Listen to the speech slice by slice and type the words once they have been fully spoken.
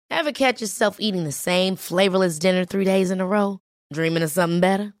Ever catch yourself eating the same flavorless dinner 3 days in a row? Dreaming of something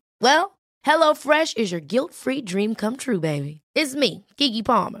better? Well, HelloFresh is your guilt-free dream come true, baby. It's me, Keke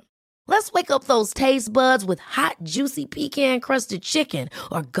Palmer. Let's wake up those taste buds with hot, juicy pecan-crusted chicken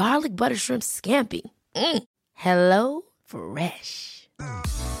or garlic butter shrimp scampi. Hello Fresh.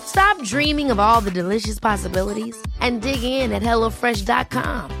 Stop dreaming of all the delicious possibilities and dig in at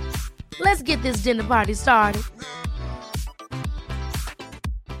HelloFresh.com. Let's get this dinner party started.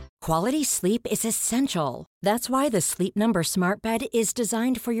 Quality sleep is essential. That's why the Sleep Number Smart Bed is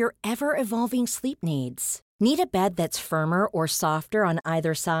designed for your ever-evolving sleep needs. Need a bed that's firmer or softer on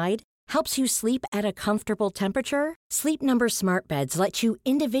either side? Helps you sleep at a comfortable temperature? Sleep Number Smart Beds let you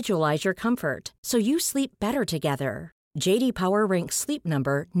individualize your comfort, so you sleep better together. J.D. Power ranks Sleep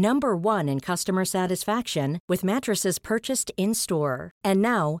Number #1 in customer satisfaction with mattresses purchased in-store. And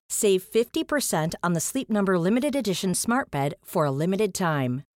now, save 50% on the Sleep Number Limited Edition Smart Bed for a limited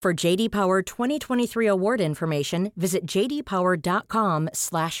time. For J.D. Power 2023 award information, visit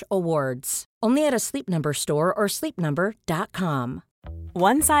jdpower.com/awards. Only at a Sleep Number store or sleepnumber.com.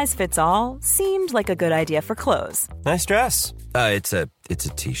 One size fits all seemed like a good idea for clothes. Nice dress. It's a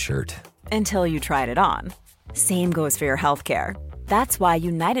t-shirt. Until you tried it on. Same goes for your healthcare. That's why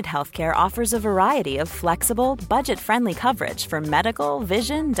United Healthcare offers a variety of flexible, budget-friendly coverage for medical,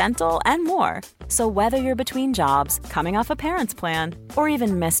 vision, dental, and more. So whether you're between jobs, coming off a parent's plan, or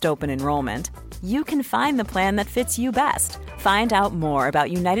even missed open enrollment, you can find the plan that fits you best. Find out more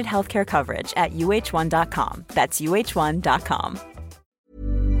about United Healthcare coverage at uh1.com. That's uh1.com.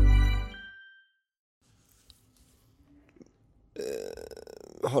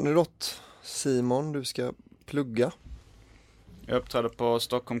 Har ni något, Simon, du ska plugga? Jag uppträdde på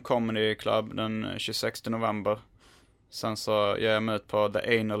Stockholm Comedy Club den 26 november. Sen så ger jag mig ut på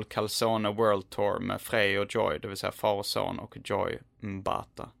The Anal Calzone World Tour med Frey och Joy, det vill säga far och son, och Joy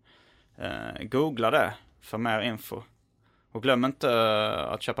Mbata. Googla det för mer info. Och glöm inte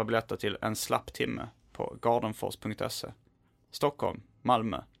att köpa biljetter till En slapp timme på gardenfors.se. Stockholm,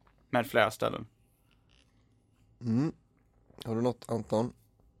 Malmö, med flera ställen. Har du något, Anton?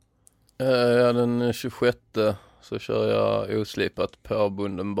 Ja, den 26 så kör jag oslipat på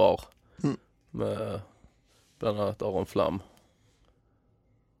Bunden bar med bland annat Aron Flam.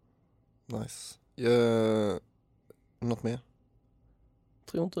 Nice. Något mer?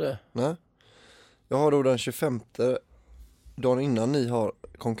 Tror inte det. Nej. Jag har då den 25, dagen innan ni har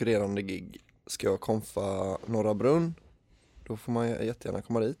konkurrerande gig, ska jag konfa Norra Brunn. Då får man jättegärna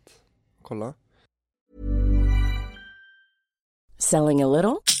komma dit och kolla. Selling a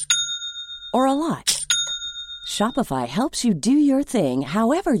little or a lot? Shopify helps you do your thing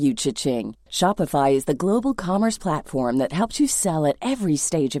however you cha-ching. Shopify is the global commerce platform that helps you sell at every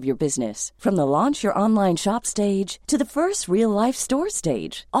stage of your business. From the launch your online shop stage to the first real-life store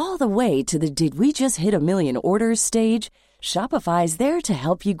stage, all the way to the did we just hit a million orders stage. Shopify is there to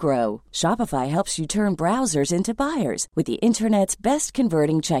help you grow. Shopify helps you turn browsers into buyers with the internet's best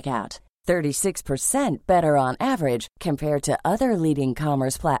converting checkout. 36% better on average compared to other leading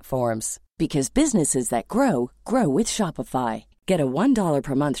commerce platforms. Because businesses that grow, grow with Shopify. Get a $1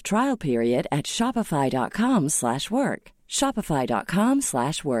 per month trial period at shopify.com/work.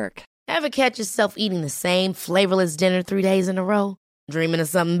 Shopify.com/work. Ever catch yourself eating the same flavorless dinner 3 days in a row? Dreaming of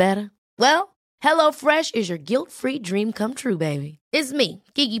something better? Well, HelloFresh is your guilt-free dream come true, baby. It's me,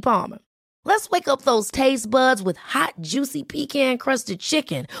 Keke Palmer. Let's wake up those taste buds with hot, juicy pecan-crusted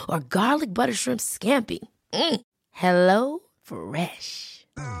chicken or garlic butter shrimp scampi. Hello Fresh.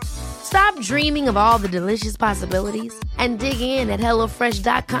 Stop dreaming of all the delicious possibilities and dig in at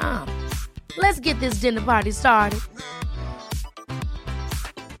HelloFresh.com. Let's get this dinner party started.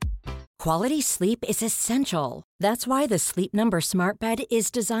 Quality sleep is essential. That's why the Sleep Number Smart Bed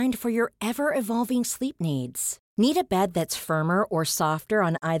is designed for your ever-evolving sleep needs. Need a bed that's firmer or softer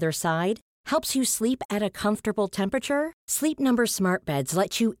on either side? Helps you sleep at a comfortable temperature? Sleep Number Smart Beds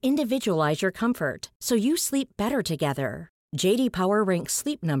let you individualize your comfort, so you sleep better together. J.D. Power ranks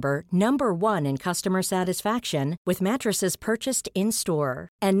Sleep Number #1 in customer satisfaction with mattresses purchased in-store.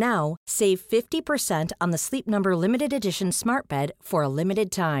 And now, save 50% on the Sleep Number Limited Edition Smart Bed for a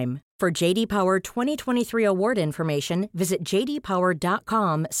limited time. For J.D. Power 2023 award information, visit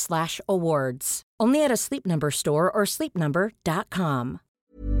jdpower.com/awards. Only at a Sleep Number store or sleepnumber.com.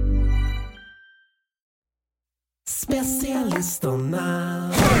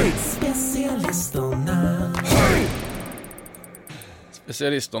 Specialisterna. Specialisterna.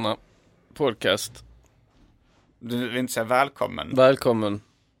 Specialisterna podcast. Du vill inte säga välkommen.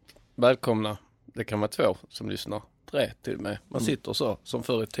 Välkomna. Det kan vara 2 som lyssnar. 3 till och med. Man sitter så som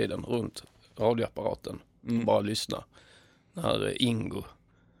förr i tiden runt radioapparaten och bara lyssnar. När Ingo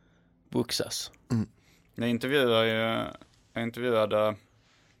boxas. Jag intervjuade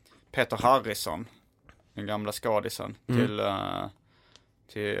Peter Harrison, den gamla skådisen,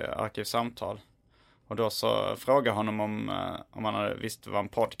 till Arkivsamtal. Och då så frågade jag honom om han hade visst vad en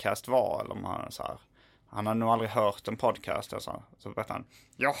podcast var, eller om han hade nog aldrig hört en podcast. Så berättade han,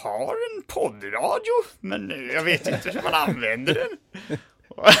 jag har en poddradio, men jag vet inte hur man använder den.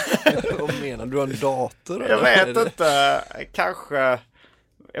 Vad menar du? Har en dator? Jag vet inte, kanske...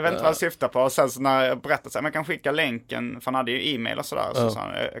 Jag vet inte vad han syftar på. Och sen så när jag berättade så här, man kan skicka länken, för han hade ju e-mail och sådär. Så sa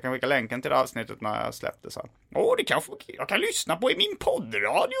han, jag kan skicka länken till det avsnittet när jag släppte så. Det kanske jag kan lyssna på i min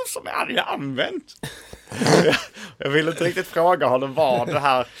poddradio som jag aldrig har använt. Jag ville inte riktigt fråga honom vad det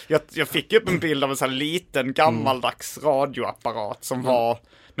här. Jag fick upp en bild av en sån här liten gammaldags radioapparat som var...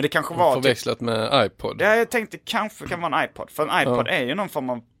 Men det kanske var... Förväxlat med iPod. Ja, jag tänkte kanske kan vara en iPod. För en iPod är ju någon form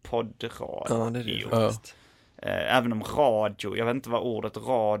av poddradio. Ja, det är det faktiskt. Även om radio, jag vet inte vad ordet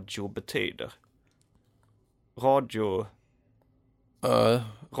radio betyder.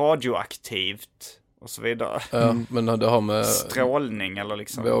 Radioaktivt och så vidare. Men det har med strålning eller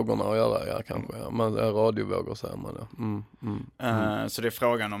liksom vågorna att göra, ja, kanske. Man är radiovågor, säger man. Ja. Så det är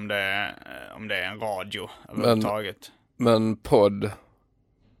frågan om det är en radio överhuvudtaget. Men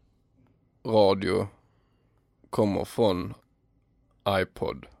radio kommer från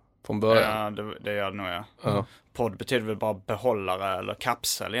iPod från början. Ja, det gör det nog, ja. Podd betyder väl bara behållare eller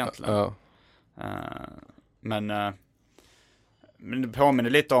kapsel egentligen. Ja. Men det påminner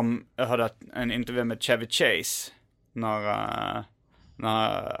lite om, jag hörde en intervju med Chevy Chase när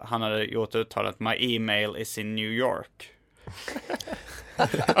han hade gjort uttalet My email is in New York.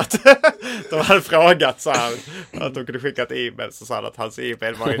 Att de hade frågat så här, att de kunde skicka ett e-mail, så sa han att hans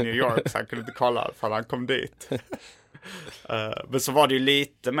e-mail var i New York, så han kunde inte kolla för han kom dit. Men så var det ju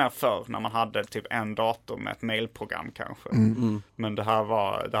lite mer förr när man hade typ en dator med ett mailprogram kanske. Men det här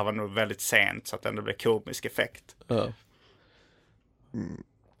var nog väldigt sent så att det ändå blev komisk effekt. Ja.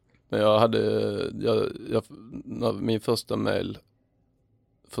 Men när min första mail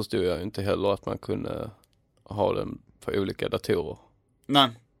förstod jag inte heller att man kunde ha den på olika datorer. Nej.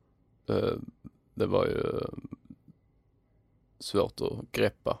 Det var ju svårt att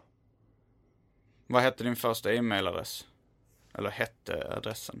greppa. Vad hette din första e-mailadress? Eller hette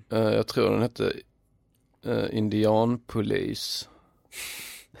adressen? Jag tror den hette Indianpolis.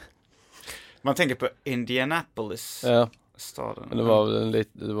 Man tänker på Indianapolis. Ja. Staden. Men det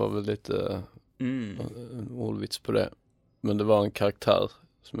var väl lite ordvits på det. Men det var en karaktär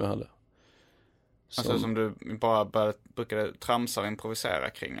som jag hade. Alltså som du bara brukade tramsa och improvisera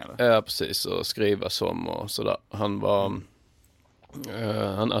kring, eller? Ja, precis. Och skriva som och sådär. Han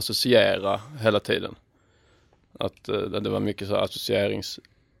associerade hela tiden. Att det var mycket så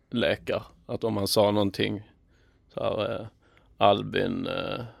associeringslekar. Att om han sa någonting så här, Albin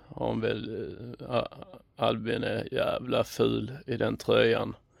är jävla ful i den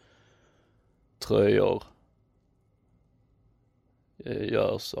tröjan. Tröjor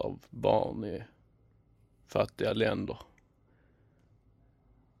görs av barn i fattiga länder.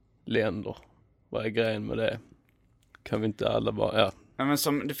 Vad är grejen med det? Kan vi inte alla bara... Ja. Ja, men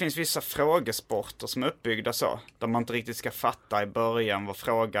det finns vissa frågesporter som är uppbyggda så. Där man inte riktigt ska fatta i början var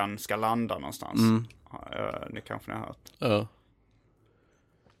frågan ska landa någonstans. Det kanske ni har hört. Ja.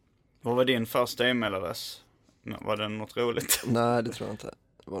 Vad var din första e-mailadress? Var det något roligt? Nej, det tror jag inte.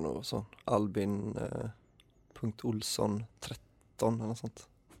 Det var nog så. Albin.Olsson 13 eller sånt.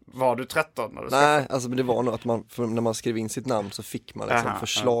 Var du 13 när du Nej, alltså men det var nog att när man skrev in sitt namn så fick man liksom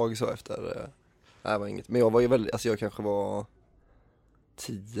förslag så efter. Det var inget. Men jag var ju väldigt, alltså jag kanske var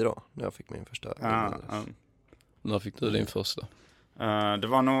 10 då när jag fick min första. När fick du din första? Det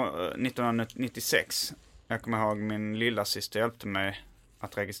var nog 1996. Jag kommer ihåg min lilla syster hjälpte mig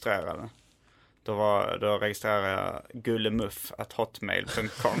att registrera det. Då registrerade jag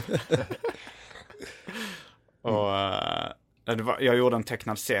gullemuff@hotmail.com. Och jag gjorde en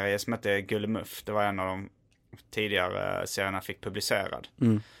tecknad serie som hette Gullemuff. Det var en av de tidigare serierna jag fick publicerad.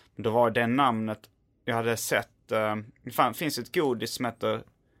 Då var det namnet jag hade sett. Det finns ett godis som heter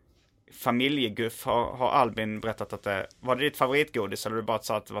Familjeguff. Har Albin berättat att det var det ditt favoritgodis eller du bara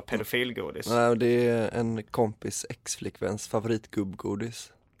sa att det var pedofilgodis? Nej, det är en kompis ex-flickväns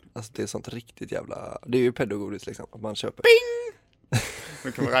favoritgubbgodis. Alltså det är sånt riktigt jävla... Det är ju pedogodis liksom, att man köper. Bing!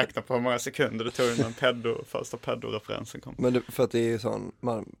 Nu kan vi räkna på hur många sekunder det tog innan första pedo-referensen kom. Men för att det är ju sån,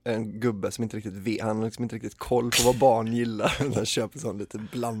 en gubbe som inte riktigt vet, han har liksom inte riktigt koll på vad barn gillar. Han köper sån lite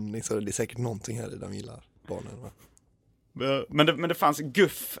blandning, så det är säkert någonting här i de gillar barnen. Va? Men det fanns,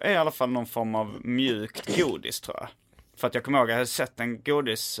 Guff är i alla fall någon form av mjukt godis tror jag. För att jag kommer ihåg att jag hade sett en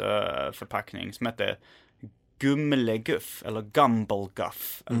godisförpackning som hette Gumleguff eller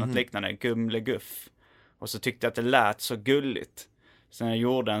Gumbleguff eller något liknande, Gumleguff. Och så tyckte jag att det lät så gulligt. Så jag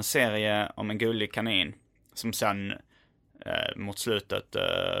gjorde en serie om en gullig kanin som sen mot slutet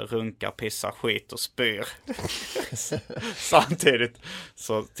runkar, pissar, skit och spyr. Samtidigt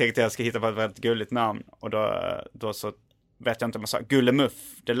så tänkte jag ska hitta på ett väldigt gulligt namn. Och då så vet jag inte om jag sa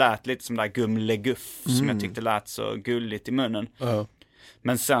Gullemuff. Det lät lite som där Gumleguff som jag tyckte lät så gulligt i munnen.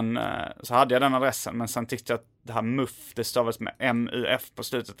 Men sen så hade jag den adressen. Men sen tyckte jag att det här muff, det stavas med MUF på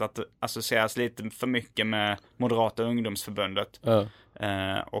slutet, att det associeras lite för mycket med Moderata ungdomsförbundet.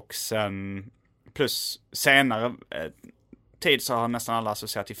 Och sen plus senare tid så har nästan alla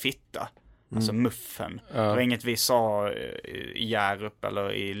associerat till fitta. Alltså muffen. Det var inget vi sa i Hjärup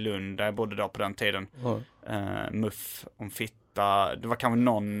eller i Lund där jag bodde då på den tiden. Muff om fitta. Det var kanske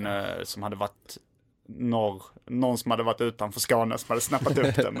någon som hade varit någon som hade varit utanför Skåne som hade snappat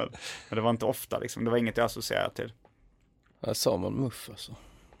upp det. Men det var inte ofta liksom. Det var inget jag associerade till. Sa man muff alltså?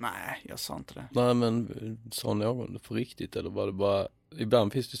 Nej, jag sa inte det. Nej, men sa någon det för riktigt? Eller var det bara...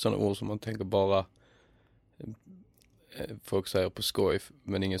 Ibland finns det sådana ord som man tänker bara... Folk säger på skoj,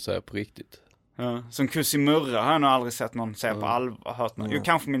 men ingen säger på riktigt. Ja, som Kussimurra har jag nog aldrig sett någon säga på allvar. Hört någon. Jo,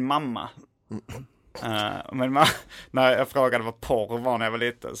 kanske min mamma. Men när jag frågade vad porr var när jag var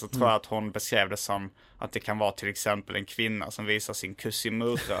liten, så tror jag att hon beskrev det som att det kan vara till exempel en kvinna som visar sin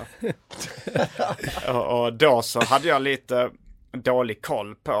Kussimurra. och då så hade jag lite dålig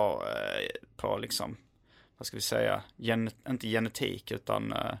koll på liksom, vad ska vi säga, inte genetik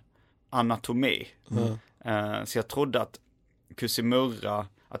utan anatomi. Så jag trodde att Kussimurra,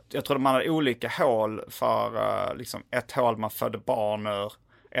 jag trodde man hade olika hål för liksom ett hål man födde barn ur,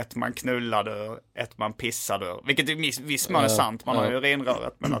 ett man knullade ur, ett man pissade ur. Vilket i viss mån är sant, man har ju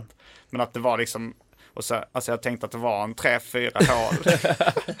urinröret, men att det var liksom, och så, alltså jag tänkte att det var en 3-4 hål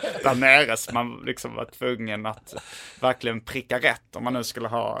där nere som man liksom var tvungen att verkligen pricka rätt om man nu skulle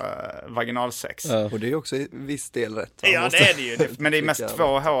ha vaginalsex. Och det är också i viss del rätt. Ja, det är det ju. Men det är mest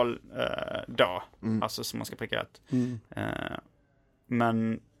 2 hål då. Alltså som man ska pricka rätt.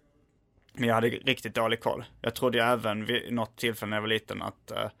 Men jag hade riktigt dålig koll. Jag trodde ju även vid något tillfälle när jag var liten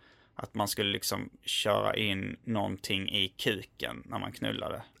att man skulle liksom köra in någonting i kuken när man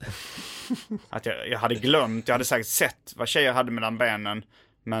knullade. Att jag hade glömt, jag hade säkert sett vad tjejer hade mellan benen,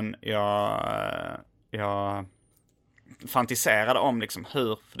 men jag fantiserade om liksom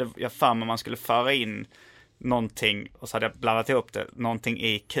hur, för jag fann man skulle föra in någonting och så hade jag blandat ihop det, någonting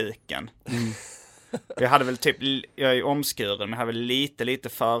i kuken. Jag hade väl typ, jag är omskuren, men jag hade väl lite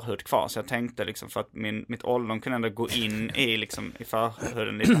förhud kvar, så jag tänkte liksom, för att mitt ollon kunde ändå gå in i liksom i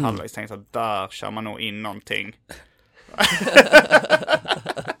förhuden lite halvvägs, tänkte att där kör man nog in någonting.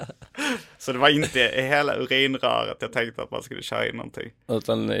 Så det var inte i hela urinröret jag tänkte att man skulle köra in någonting.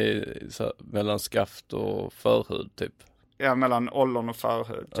 Utan mellan skaft och förhud typ. Ja, mellan ollon och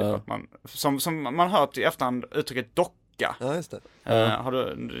förhud typ, att man, som man hört i efterhand uttrycket docka. Ja, just det. Har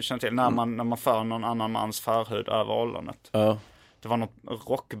du känt till när man för någon annan mans förhud över ollonet? Ja. Det var något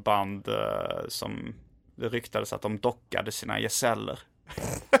rockband som det ryktades att de dockade sina gesäller.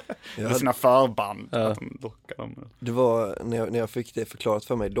 Med sina förband. Att de dockade dem. Det var när jag fick det förklarat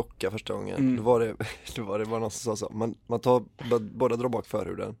för mig, docka första gången. Då var det bara någon som sa så. Man tar båda drar bak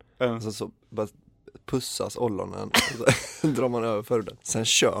förhuden. Och så bara pussas ollonen. Och så drar man över förhuden. Sen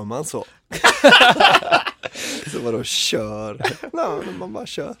kör man så. Så vadå kör? Nej, man bara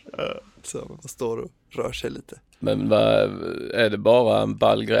kör. Så man står och rör sig lite. Men är det bara en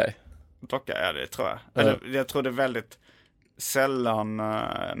ball grej? Docka är det, tror jag. Eller, jag tror det är väldigt sällan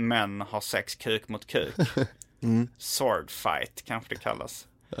män har sex kuk mot kuk. Sword fight kanske det kallas.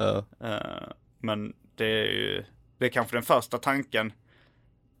 Men det är ju, det är kanske den första tanken.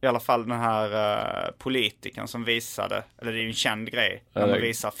 I alla fall den här politikern som visade, eller det är ju en känd grej, när man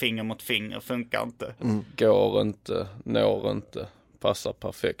visar finger mot finger, funkar inte. Går inte, når inte, passar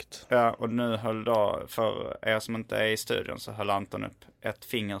perfekt. Ja, och nu höll då, för er som inte är i studion, så höll Anton upp ett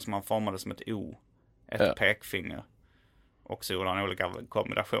finger som han formade som ett O, ett pekfinger. Och så gjorde han olika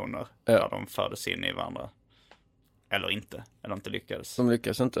kombinationer där de fördes in i varandra. Eller inte lyckades. De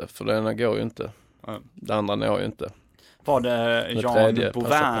lyckas inte, för det ena går ju inte. Det andra når ju inte. Var det Jan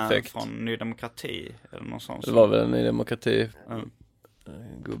Bouvin från Ny Demokrati? Eller någon sån? Det var väl en Ny Demokrati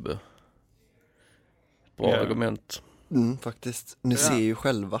gubbe. Bra argument. Faktiskt. Ni ser ju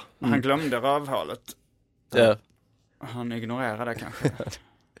själva. Han glömde rövhålet. Ja. Han ignorerade det kanske.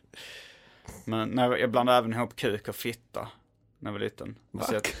 Men jag blandade även ihop kuk och fitta när jag var liten.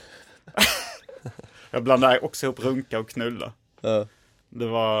 Alltså jag blandade också ihop runka och knulla. Det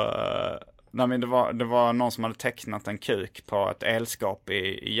var någon som hade tecknat en kuk på ett elskap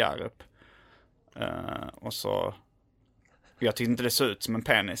i Hjärup. Och så... Jag tyckte inte det såg ut som en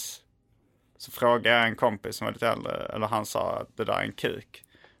penis. Så frågade jag en kompis som var lite äldre, eller han sa att det där är en kuk.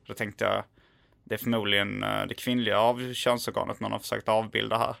 Då tänkte jag, det är förmodligen det kvinnliga av könsorganet någon har försökt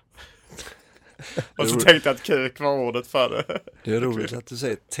avbilda här. Och så tänkte jag att kuk var ordet för det. Det är roligt att du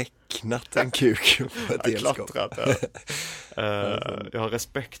säger tecknat en kuk på ett elskap. Jag har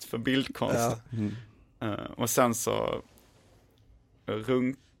respekt för bildkonst. Ja. Och sen så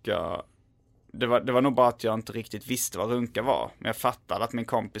runka. Det var nog bara att jag inte riktigt visste vad runka var. Men jag fattade att min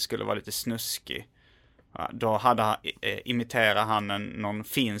kompis skulle vara lite snuskig. Ja, då imiterade han någon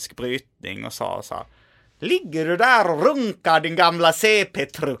finsk brytning och sa så här: ligger du där och runkar din gamla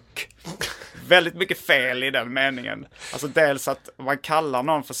CP-truck? Väldigt mycket fel i den meningen. Alltså dels att man kallar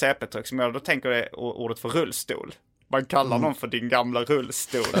någon för CP-truck, som jag då tänker det ordet för rullstol. Man kallar någon för din gamla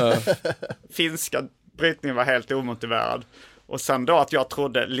rullstol. Finska brytningen var helt omotiverad. Och sen då att jag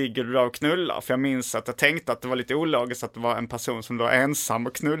trodde, ligger du där och knullar? För jag minns att jag tänkte att det var lite ologiskt att det var en person som var ensam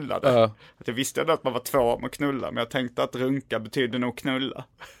och knullade. Att jag visste att man var två om att knulla, men jag tänkte att runka betyder nog knulla.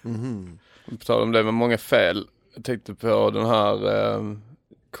 På tal om det med många fel. Jag tänkte på den här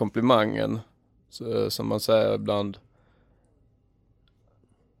komplimangen som man säger ibland.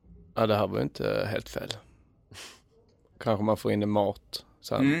 Ja, det här var inte helt fel. Kanske man får in i mat.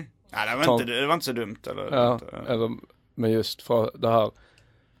 Sen, ja, det var inte så dumt. Eller, ja, eller, men just för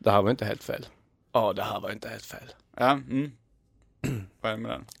det här var inte helt fel. Ja, det här var inte helt fel. Ja, vad är det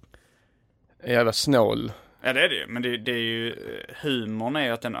med den? Jävla snål. Ja, det är det ju. Men det är ju, humorn är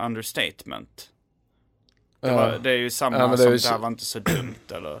ju att en understatement. Det är ju samma som det här var inte så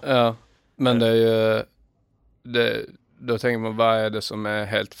dumt, eller? Ja, men det är ju... Då tänker man, vad är det som är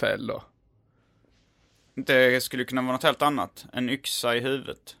helt fel då? Det skulle kunna vara något helt annat. En yxa i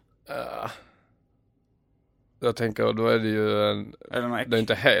huvudet. Jag tänker, då är det ju det är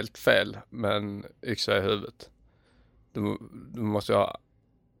inte helt fel, men yxa i huvudet. Du måste ha...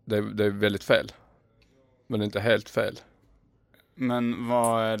 Det är väldigt fel. Men det är inte helt fel. Men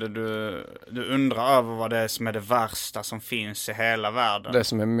vad är det du undrar över, vad det är som är det värsta som finns i hela världen?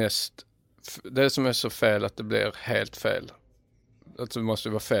 Det som är så fel att det blir helt fel. Att det måste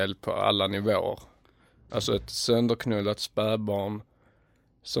vara fel på alla nivåer. Alltså ett sönderknullat spädbarn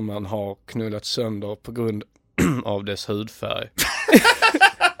som man har knullat sönder på grund av dess hudfärg.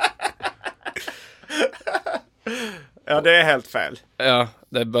 Ja, det är helt fel. Ja,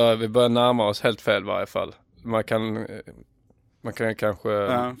 vi börjar närma oss helt fel i varje fall. Man kan kanske...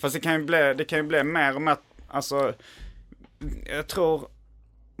 Ja, fast det kan ju bli mer och mer... Alltså, jag tror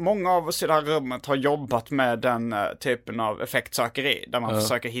många av oss i det här rummet har jobbat med den typen av effektsökeri. Där man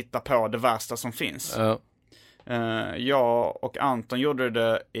försöker hitta på det värsta som finns. Ja. Jag och Anton gjorde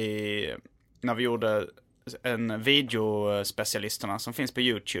det när vi gjorde en videospecialisterna som finns på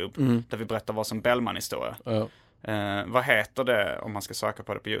YouTube. Där vi berättar vad som Bellman-historia. Ja. Vad heter det om man ska söka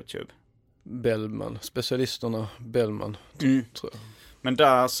på det på YouTube? Bellman, specialisterna Bellman, tror jag. Men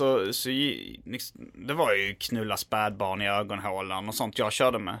där så det var ju knulla spädbarn i ögonhålan och sånt jag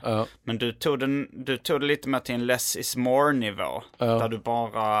körde med. Ja. Men du tog det lite mer till en less is more nivå. Ja. Där du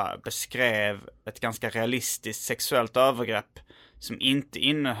bara beskrev ett ganska realistiskt sexuellt övergrepp som inte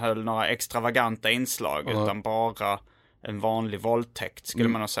innehöll några extravaganta inslag utan bara en vanlig våldtäkt skulle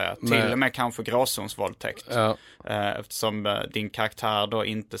man nog säga. Till och med kanske gråzonsvåldtäkt. Ja. Eftersom din karaktär då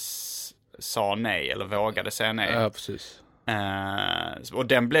inte sa nej eller vågade säga nej. Ja, precis. Och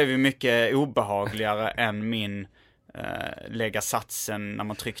den blev ju mycket obehagligare än min lägga satsen när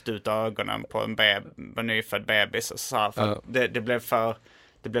man tryckte ut ögonen på en nyfödd bebis. Så här, för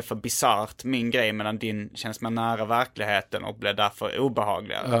det blev för bizarrt min grej, medan din känns mer nära verkligheten och blev därför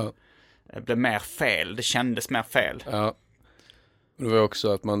obehagligare. Ja. Det blev mer fel, det kändes mer fel. Ja. Det var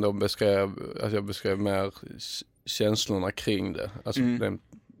också att man då jag beskrev mer känslorna kring det. Alltså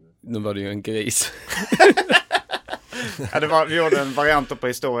nu var det ju en gris. Ja, vi gjorde en variant på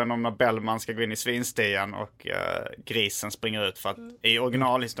historien om när Bellman ska gå in i svinstian och grisen springer ut, för att i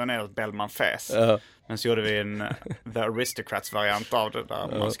originalhistorien är det att Bellman fäs. Men så gjorde vi en The Aristocrats-variant av det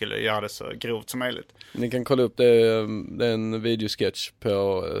där man skulle göra det så grovt som möjligt. Ni kan kolla upp det är en videosketch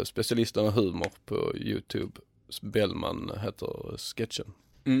på specialisterna humor på YouTube. Bellman heter sketchen.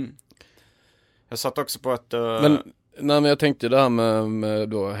 Jag satt också på ett... Men jag tänkte det här med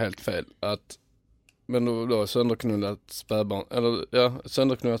då helt fel. Men då sönderknullat spädbarn. Eller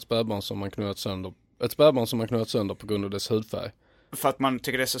sönderknullat spädbarn som man knullat sönder. Ett spädbarn som man knullat sönder på grund av dess hudfärg. För att man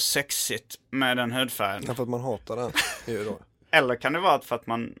tycker det är så sexigt med den hudfärgen. Ja, för att man hatar den. Ju då. Eller kan det vara för att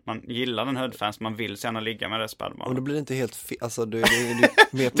man gillar den hudfärgen så man vill gärna ligga med det spädbarnet? Och då blir det inte helt alltså det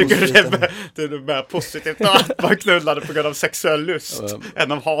är mer Tycker positivt. det är mer positivt att man knullade på grund av sexuell lust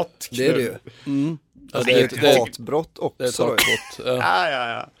än av hatknull? Det är det ju. Alltså, det är ett hatbrott också. Det är ett hatbrott.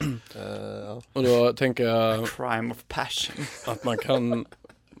 Ja. Ja. Och då tänker jag Crime of passion. att man kan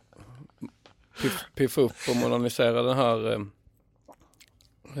piffa upp och modernisera det här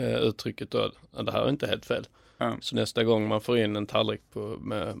uttrycket då. Det här är inte helt fel. Så nästa gång man får in en tallrik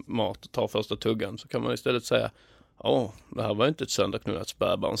med mat och tar första tuggan så kan man istället säga det här var inte ett sönderknullat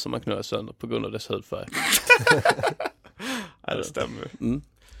spädbarn som man knullade sönder på grund av dess hudfärg. Ja, det stämmer.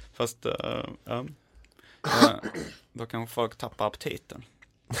 Fast, då kanske folk tappar aptiten.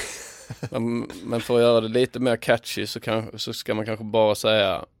 Men för att göra det lite mer catchy så ska man kanske bara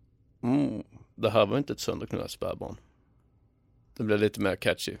säga det här var inte ett sönderknullat spädbarn. Det blir lite mer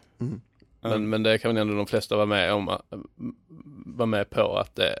catchy. Men det kan väl ändå de flesta vara med på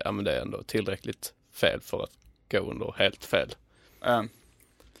att det är ändå tillräckligt fel för att gå under helt fel.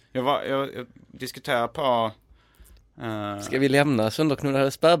 Jag diskuterar på... Ska vi lämna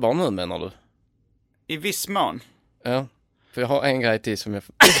sönderknullade spädbarn nu, menar du? I viss mån. Ja, för jag har en grej till som jag...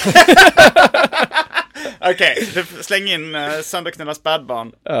 Okej, släng in sönderknullade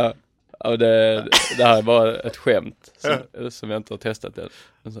spädbarn. Ja, det här är bara ett skämt som jag inte har testat än.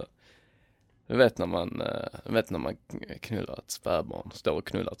 Alltså, du vet när man knullar ett spädbarn, står och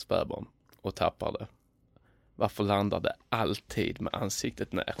knullar ett spädbarn och tappar det. Varför landar det alltid med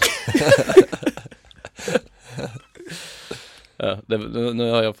ansiktet ner?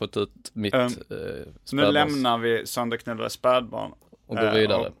 Nu har jag fått ut mitt nu lämnar vi sönderknullade spädbarn och går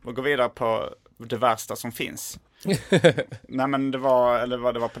vidare. Och går vidare på det värsta som finns. Nej, men det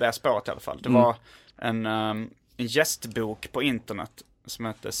var på det spåret i alla fall. Det var en gästbok på internet som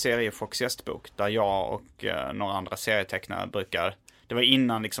heter Seriefox gästbok, där jag och några andra serietecknare brukar... Det var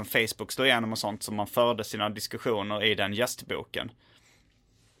innan liksom Facebook slog igenom och sånt, som man förde sina diskussioner i den gästboken.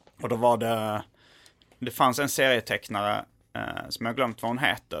 Och då var det fanns en serietecknare som jag glömt vad hon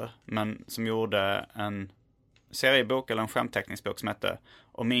heter, men som gjorde en seriebok eller en skämtteckningsbok som hette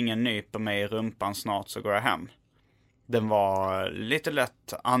Om ingen nyper mig i rumpan snart så går jag hem. Den var lite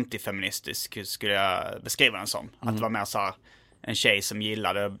lätt antifeministisk, skulle jag beskriva den som. Att det var mer så här en tjej som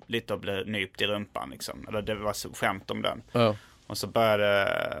gillade lite att bli nypt i rumpan liksom. Eller det var så skämt om den. Och så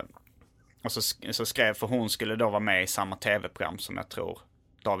började... Och så skrev, för hon skulle då vara med i samma tv-program som jag tror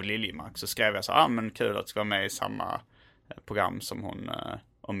David Liljemark. Så skrev jag så men kul att ska vara med i samma program som hon...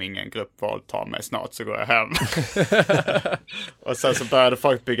 Om ingen gruppval tar mig snart så går jag hem. Och sen så började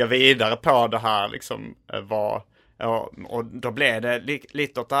folk bygga vidare på det här liksom. Och då blev det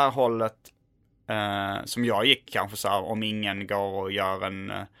lite åt det här hållet som jag gick kanske så här, om ingen går och gör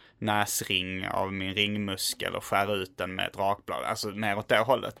en näsring av min ringmuskel och skär ut den med ett rakblad. Alltså mer åt det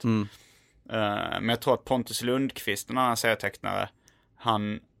hållet. Men jag tror att Pontus Lundqvist, en annan serietecknare,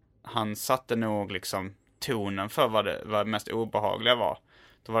 han satte nog liksom tonen för vad det mest obehagliga var.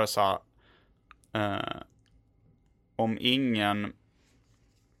 Då var det så här, om ingen...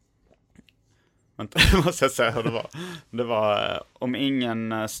 Vänta, måste jag säga hur det var. Det var om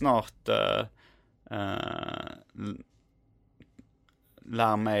ingen snart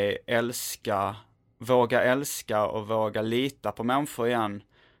lär mig våga älska och våga lita på människor igen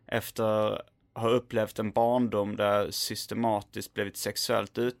efter att ha upplevt en barndom där jag systematiskt blivit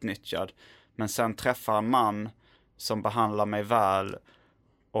sexuellt utnyttjad, men sen träffar en man som behandlar mig väl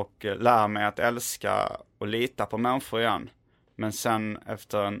och lär mig att älska och lita på människor igen. Men sen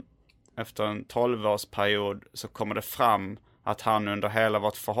efter en 12-årsperiod så kommer det fram att han under hela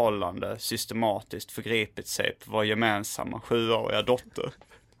vårt förhållande systematiskt förgripit sig på vår gemensamma 7-åriga dotter.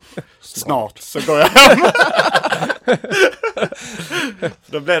 Snart så går jag hem.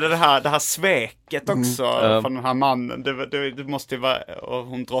 Då blev det här sveket också från den här mannen. Det måste ju vara, och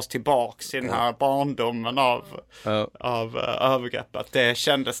hon dras tillbaks i den här barndomen av övergreppet. Det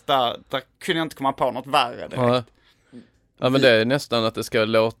kändes där kunde jag inte komma på något värre direkt. Ja, men det är nästan att det ska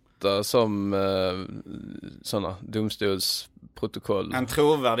låta som sådana domstolsprotokoll. En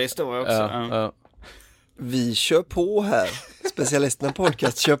trovärdig historia också. Ja. Vi kör på här. Specialisterna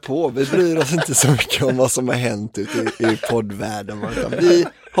podcast kör på. Vi bryr oss inte så mycket om vad som har hänt ute i poddvärlden. Utan vi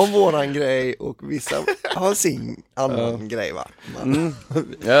har våran grej och vissa har sin annan grej, va?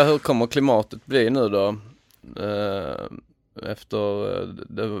 Ja, hur kommer klimatet bli nu då? Efter,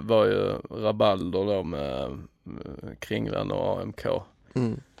 det var ju rabalder då med Kringlan och AMK.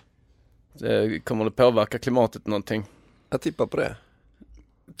 Kommer det påverka klimatet någonting? Jag tippar på det.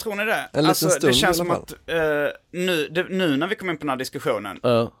 Tror ni det? En liten stund, det känns som att nu när vi kommer in på den här diskussionen,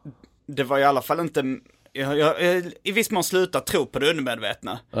 det var i alla fall inte jag i viss mån slutat tro på det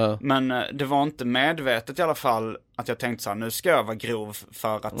undermedvetna. Men det var inte medvetet i alla fall att jag tänkte så här, nu ska jag vara grov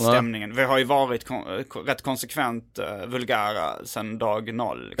för att stämningen. Vi har ju varit rätt konsekvent vulgära sedan dag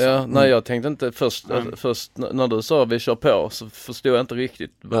 0. Liksom. Ja, nej, jag tänkte inte först när du sa vi kör på så förstod jag inte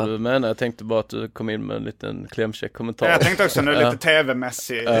riktigt vad du menar. Jag tänkte bara att du kom in med en liten klämkäck kommentar. Jag tänkte också nu lite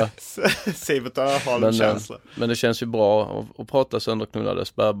tv-mässig Sivert Öholm-känsla. Men det känns ju bra att prata sönderknullade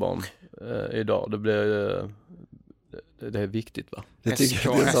spädbarn idag. Det är viktigt, va? Jag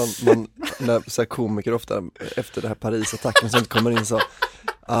tycker det är så, när så här komiker ofta efter det här Paris-attacken så kommer in så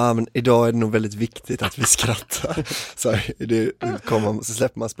men idag är det nog väldigt viktigt att vi skrattar. Så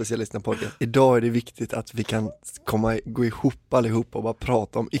släpper man specialisterna på det. Idag är det viktigt att vi kan gå ihop allihop och bara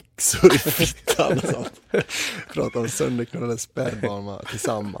prata om yxor i fittan och sånt. Prata om sönderknullade spädbarn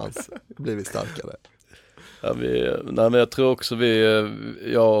tillsammans. Då blir vi starkare. Ja, men jag tror också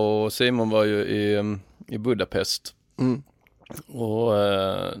jag och Simon var ju i Budapest. Och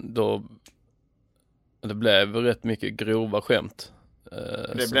då det blev rätt mycket grova skämt.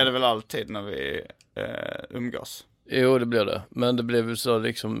 Det blev det väl alltid när vi umgås? Jo, det blev det. Men det blev ju så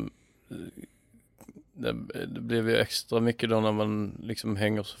liksom det blev ju extra mycket då när man liksom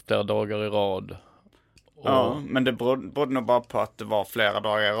hänger flera dagar i rad. Ja, men det berodde nog bara på att det var flera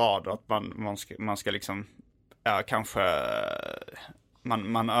dagar i rad och att man ska liksom kanske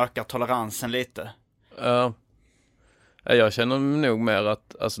man ökar toleransen lite. Ja. Jag känner nog mer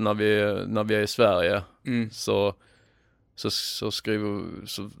att alltså när vi är i Sverige så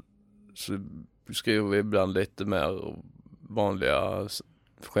skriver vi ibland lite mer vanliga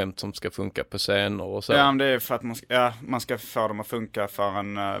skämt som ska funka på scener och så. Ja, men det är för att man ska få dem att funka för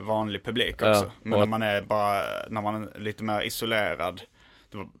en vanlig publik också. Ja, men när man är lite mer isolerad.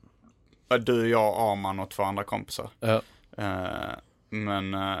 Du, jag, Arman och 2 andra kompisar. Ja.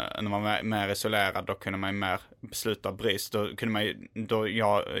 Men när man var mer isolerad då kunde man ju mer besluta brist.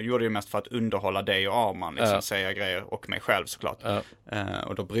 Jag gjorde ju mest för att underhålla dig och Arman, liksom, säga grejer och mig själv såklart. Ja.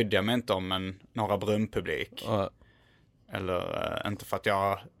 Och då brydde jag mig inte om en Norra Brunn-publik. Ja. Eller inte för att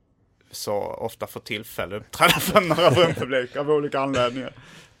jag så ofta får tillfälle att träda för Norra Brunn-publik av olika anledningar.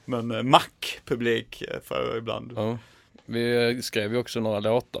 Men Mac-publik för jag ibland. Ja. Vi skrev ju också några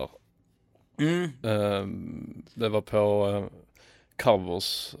låtar. Det var på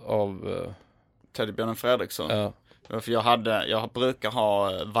covers av Teddybjörnen Fredriksson. Ja. För jag brukar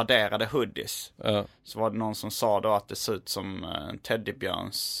ha värderade hoodies. Ja. Så var det någon som sa då att det ser ut som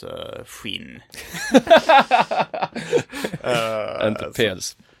teddybjörns skinn. Inte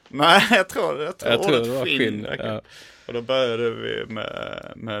päls. Nej, jag tror det var skinn. Ja. Och då började vi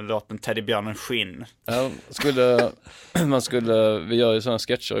med låten Teddybjörnen skinn. Ja, vi gör ju sådana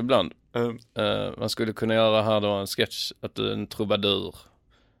sketcher ibland. Man skulle kunna göra här då en sketch att du är en trubadur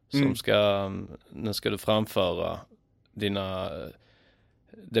som nu ska du framföra dina,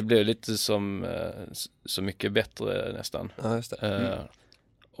 det blir lite som Så mycket bättre nästan. Ja, just det.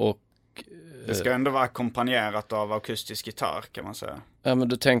 Och det ska ändå vara ackompanjerat av akustisk gitarr, kan man säga. Ja, men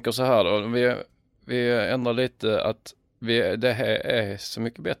du tänker så här då, vi ändrar lite att det här är Så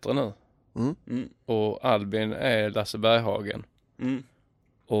mycket bättre nu. Och Albin är Lasse Berghagen.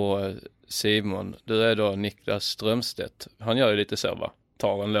 Och Simon, du är då Niklas Strömstedt. Han gör ju lite så, va?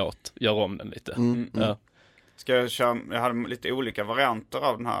 Tar en låt, gör om den lite. Ja. Ska jag köra, jag hade lite olika varianter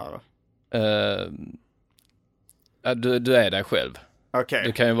av den här. Du är dig själv. Okay.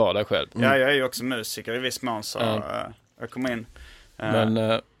 Du kan ju vara dig själv. Ja, jag är ju också musiker i viss mån, så jag kommer in.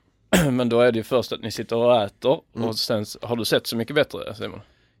 Men då är det ju först att ni sitter och äter. Och sen har du sett Så mycket bättre, Simon?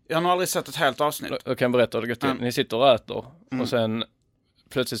 Jag har nog aldrig sett ett helt avsnitt. Jag kan berätta hur det går till. Ni sitter och äter. Och sen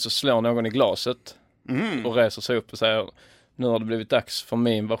plötsligt så slår någon i glaset. Och reser sig upp och säger: nu har det blivit dags för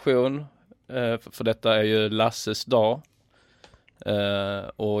min version. För detta är ju Lasses dag.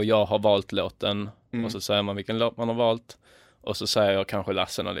 Och jag har valt låten. Och så säger man vilken låt man har valt. Och så säger jag kanske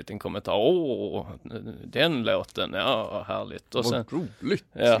Lasse en liten kommentar. Den låten, ja, härligt. Och sen, roligt.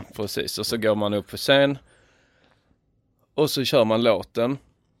 Ja, precis. Och så går man upp på scen. Och så kör man låten.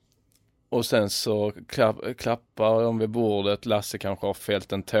 Och sen så klappar de vid bordet. Lasse kanske har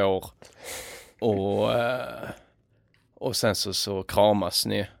fällt en tår. Och sen så kramas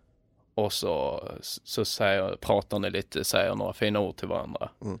ni. Och så pratar ni lite, säger några fina ord till varandra.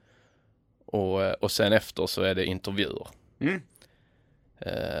 Och sen efter så är det intervjuer.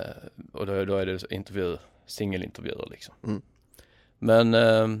 Och då är det singelintervjuer liksom. Men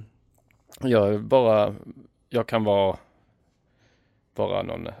jag kan vara bara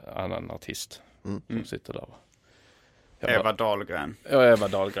någon annan artist som sitter där. Eva Dahlgren. Ja, Eva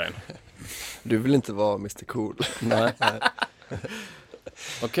Dahlgren. Du vill inte vara Mr. Cool. Nej.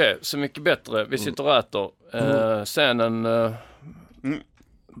 Okej, så mycket bättre. Vi sitter och äter. Scenen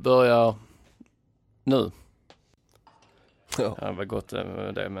börjar nu. Ja. Ja, vad gott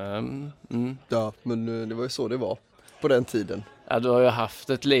det med. Ja, men det var ju så det var på den tiden. Ja, du har ju haft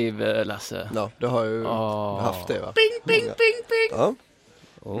ett liv, Lasse. Ja, det har jag ju haft det, va? Ping, ping, ping, ping. Ja.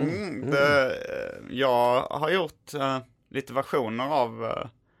 Jag har gjort lite versioner av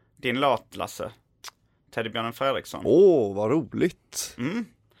din låt, Lasse. Teddybjörnen Fredriksson. Vad roligt.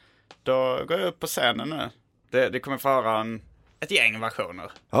 Då går jag upp på scenen nu. Det kommer få höra ett gäng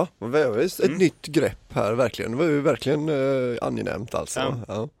versioner. Ja, ett nytt grepp här, verkligen. Det var ju verkligen angenämt alltså.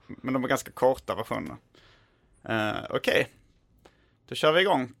 Ja. Men de är ganska korta versioner. Okej. Då kör vi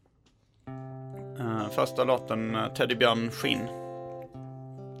igång. Första låten, Teddybjörn Skinn.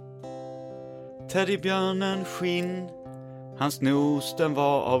 Teddybjörnen Skinn, hans nos den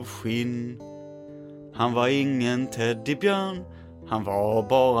var av skinn. Han var ingen teddybjörn, han var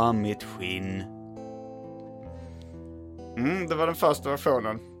bara mitt skinn. Det var den första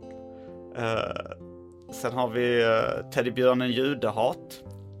versionen. Sen har vi Teddybjörnen Judehat.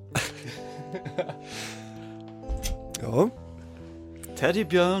 Ja.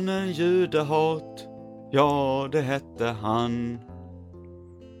 Teddybjörnen Judehat, ja det hette han.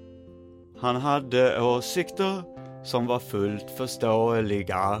 Han hade åsikter som var fullt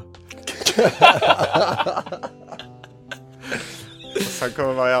förståeliga. Och sen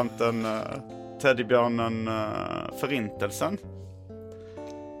kommer varianten Teddybjörnen Förintelsen.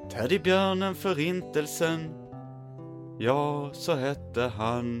 Teddybjörnen Förintelsen, ja så hette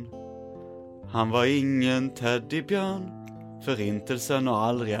han. Han var ingen teddybjörn, förintelsen har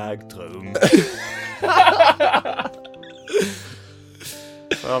aldrig ägt rum.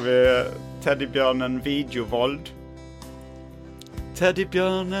 Så har vi Teddybjörnen Videovåld.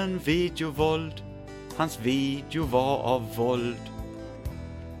 Teddybjörnen Videovåld, hans video var av våld.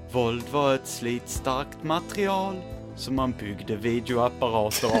 Våld var ett slitstarkt material som man byggde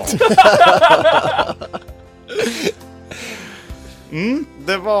videoapparater av.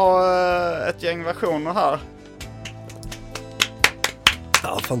 Det var ett gäng versioner här.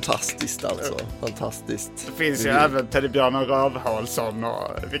 Ja, fantastiskt alltså. Fantastiskt. Det finns ju även Teddybjörnen Rövhålsson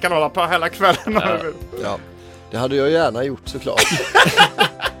och vi kan hålla på hela kvällen. Ja, det hade jag gärna gjort såklart.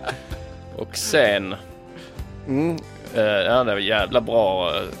 Och sen det var jävla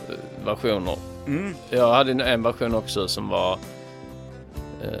bra versioner. Jag hade en version också som var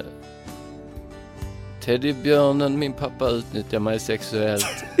Teddybjörnen, min pappa utnyttjar mig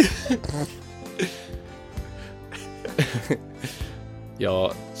sexuellt.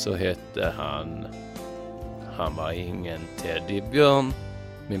 Ja, så hette han. Han var ingen teddybjörn.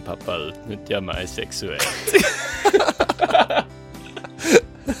 Min pappa utnyttjar mig sexuellt.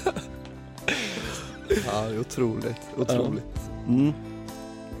 Ja, det är otroligt.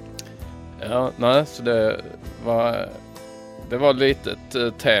 Ja, nej, så det var lite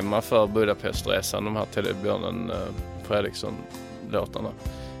ett tema för Budapestresan, de här Teddybjörnen Fredriksson-låtarna.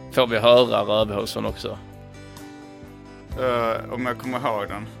 Får vi höra Rövhålsson också? Om jag kommer ihåg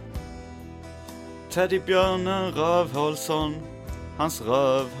den. Teddybjörnen Rövhålsson, hans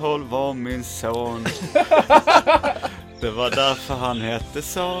rövhål var min son. Det var därför han hette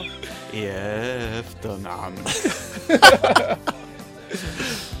så i efternamn.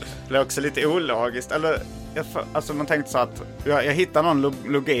 Det är också lite ologiskt. Eller, alltså man tänkte så att jag hittar någon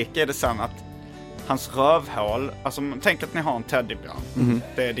logik i det sen att hans rövhål, alltså man tänker att ni har en teddybjörn.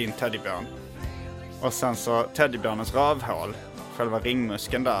 Det är din teddybjörn. Och sen så teddybjörnens rövhål, själva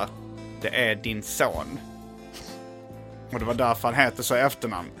ringmuskeln där, det är din son. Och det var därför han heter så i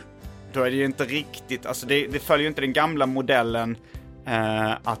efternamn. Då är det ju inte riktigt, alltså det följer ju inte den gamla modellen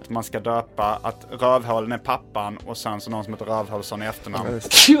att man ska döpa, att rövhålen är pappan och sen så någon som heter Rövhålsson i efternamn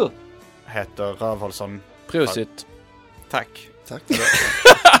heter Rövhålsson. Prosit. Tack. Tack.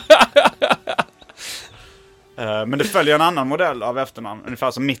 Men det följer en annan modell av efternamn,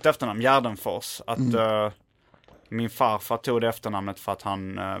 ungefär som mitt efternamn, Gärdenfors. Att min farfar tog det efternamnet för att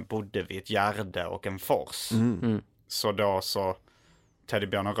han bodde vid ett gärde och en fors. Så då så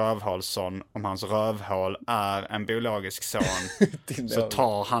Teddybjörnen Rövhålsson, om hans rövhål är en biologisk son så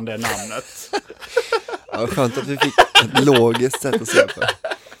tar han det namnet. Ja, skönt att vi fick ett logiskt sätt att se på.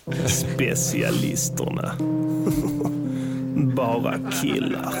 Specialisterna. Bara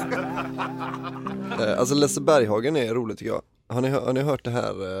killar. Alltså Lasse Berghagen är roligt tycker jag. Har ni hört det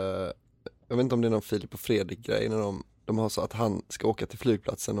här? Jag vet inte om det är någon Filip och Fredrik-grej när de har så att han ska åka till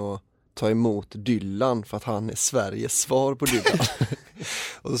flygplatsen och ta emot Dylan för att han är Sveriges svar på Dylan.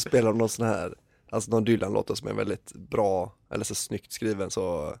 Och så spelar de någon sån här Alltså någon Dylan-låt som är väldigt bra, eller så snyggt skriven,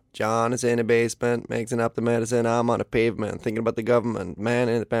 så John is in the basement, mixing up the medicine, I'm on the pavement, thinking about the government, man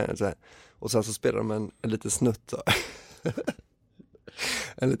in the pants, så här. Och sen så spelar de en liten snutt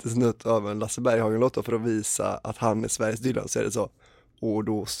en liten snutt av en Lasse Berghagen-låt för att visa att han är Sveriges Dylan, så är det så. Och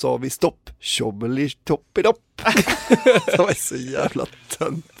då sa vi stopp, tjobbeli-toppidopp. Det var så jävla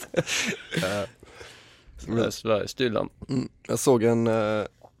tönt. Sveriges Dylan. Jag såg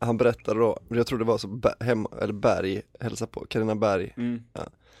han berättade då, jag tror det var så Berg, hälsa på, Carina Berg. Ja.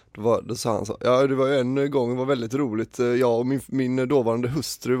 Då sa han så, ja det var ju en gång, det var väldigt roligt, jag och min dåvarande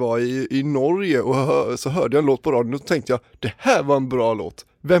hustru var i Norge och så hörde jag en låt på radion och då tänkte jag, det här var en bra låt,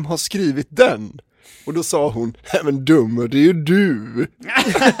 vem har skrivit den? Och då sa hon, nej men dummer, det är ju du.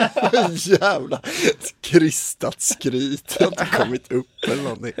 Jävla kristat skryt, jag har inte kommit upp eller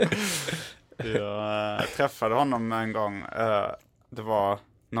någonting. Jag träffade honom en gång, det var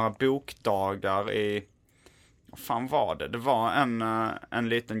några bokdagar i, vad fan var det? Det var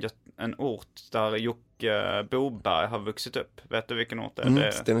en ort där Jocke Boberg har vuxit upp. Vet du vilken ort det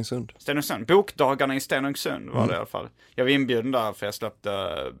är? Stenungsund. Bokdagarna i Stenungsund var det i alla fall. Jag var inbjuden där för jag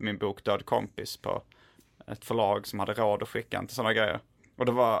släppte min bok Död kompis på ett förlag som hade råd att skicka inte sådana grejer. Och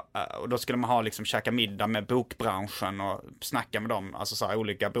då skulle man ha liksom käka middag med bokbranschen och snacka med dem, alltså så här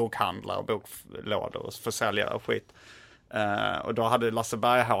olika bokhandlare och boklådor och försäljare och skit. Och då hade Lasse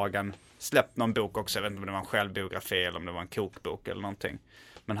Berghagen släppt någon bok också, jag vet inte om det var en självbiografi eller om det var en kokbok eller någonting.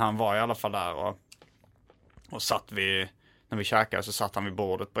 Men han var i alla fall där och satt när vi käkade så satt han vid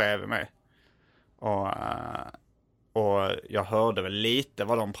bordet bredvid mig. Och jag hörde väl lite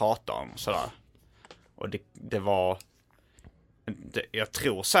vad de pratade om sådär. Och det var... jag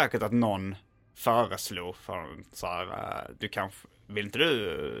tror säkert att någon föreslog för så här, vill inte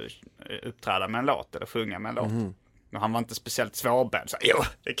du uppträda med en låt eller sjunga med en låt? Men han var inte speciellt svårbedd, så jo,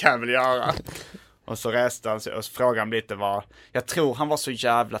 det kan jag väl göra. Och så reste han och frågade lite jag tror han var så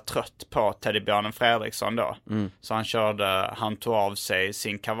jävla trött på Teddybjörnen Fredriksson då. Så han han tog av sig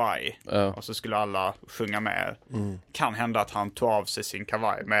sin kavaj. Och så skulle alla sjunga med. Kan hända att han tog av sig sin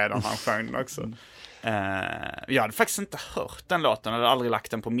kavaj medan han sjöng också. Jag hade faktiskt inte hört den låten, jag hade aldrig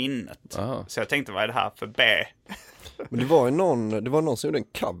lagt den på minnet. Så jag tänkte, vad är det här för B? Men det var någon som gjorde en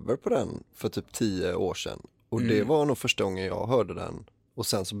cover på den för typ 10 år sedan. Och det var nog första gången jag hörde den. Och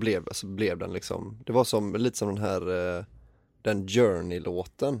sen så blev den liksom, det var lite som den här den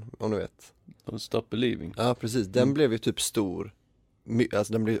Journey-låten, om du vet. Stop Believing. Ja, precis. Den blev ju typ stor.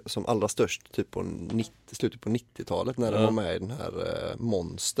 Alltså den blev som allra störst typ på slutet på 90-talet när den var med i den här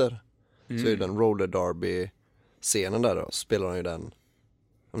Monster. Så är den Roller Derby-scenen där då, spelar han ju den.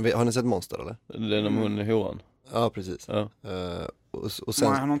 Har ni sett Monster eller? Den om hon är horan. Ja, precis. Ja. Och sen,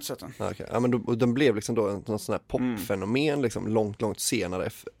 nej, jag har inte sett den. Okay. Ja, men och den blev liksom då någon sån här popfenomen liksom långt senare,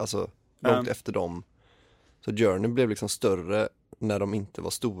 alltså långt efter dem. Så Journey blev liksom större när de inte var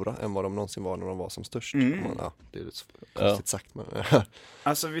stora än vad de någonsin var när de var som störst. Ja, det är lite konstigt sagt, men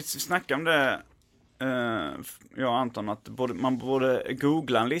alltså vi snackade om det jag och Anton, att man borde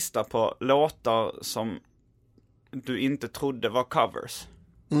googla en lista på låtar som du inte trodde var covers.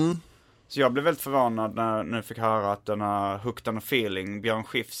 Så jag blev väldigt förvånad när jag fick höra att den här Hooked on a Feeling, Björn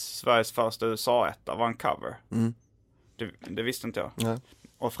Skifs Sveriges första USA-etta, var en cover. Det visste inte jag. Nej.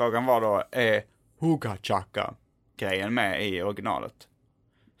 Och frågan var då, är Hooga Chaka grejen med i originalet?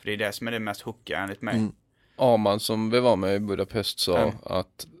 För det är det som är det mest hookiga enligt mig. Arman som vi var med i Budapest sa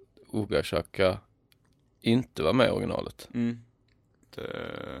att Hooga Chaka inte var med i originalet.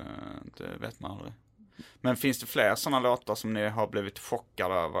 Det vet man aldrig. Men finns det fler sådana låtar som ni har blivit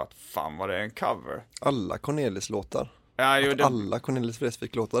chockade över att fan var det en cover? Alla Cornelis-låtar. Ja, alla Cornelis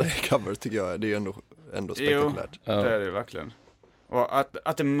Vreeswijk-låtar är cover tycker jag. Det är ju ändå spektakulärt. Jo, det är det verkligen. Och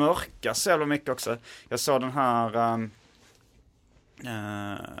att det mörkas så jävla mycket också. Jag såg den här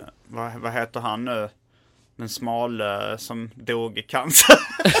vad heter han nu? Den smale som dog i cancer.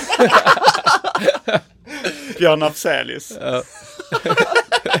 Björn Afzelius.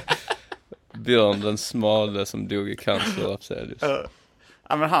 Björn den smale som dog i cancer, Afzelius.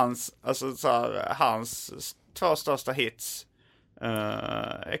 Ja, men hans 2 största hits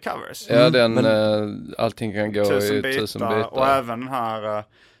är covers. Ja, den allting kan gå i 1000 bitar. Och även den här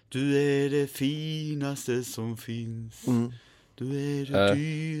du är det finaste som finns. Du är det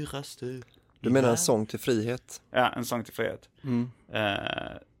dyraste. Du menar En sång till frihet? Ja, En sång till frihet.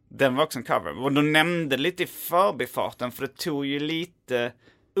 Den var också en cover. Och de nämnde lite i förbifarten, för det tog ju lite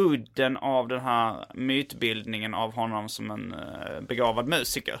udden av den här mytbildningen av honom som en begåvad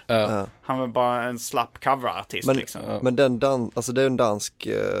musiker. Han var bara en slapp coverartist liksom. Men det är en dansk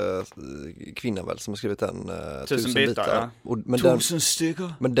kvinna väl som har skrivit den 1000 bitar. Ja. 1000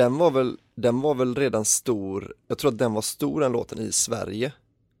 stycken. Men den var väl, den var väl redan stor. Jag tror att den var stor, den låten, i Sverige.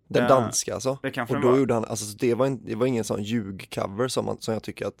 Den danska alltså. Och då gjorde han, alltså det var ingen sån ljugcover som jag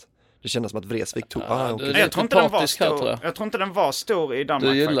tycker att det kändes som att Vreeswijk tog. Jag tror inte den var stor. Jag tror inte den var stor i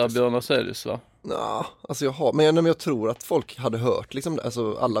Danmark. Du gillar faktiskt. Björn Afzelius, va? Ja, alltså men jag tror att folk hade hört liksom,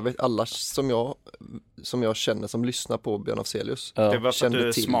 alltså alla som jag känner som lyssnar på Björn Afzelius. Det var för att du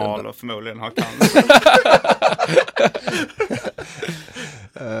är smal och förmodligen har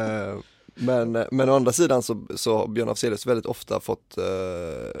Men å andra sidan så har Björn Afzelius väldigt ofta fått,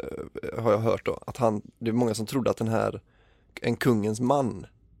 har jag hört då, att det är många som trodde att en kungens man,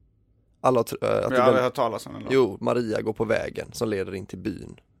 jag har hört talas om den. Jo, Maria går på vägen som leder in till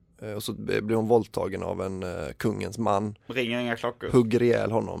byn. Och så blir hon våldtagen av en kungens man. Ringer inga klockor. Hugger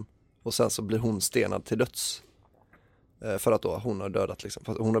ihjäl honom. Och sen så blir hon stenad till döds. För att då hon har dödat liksom.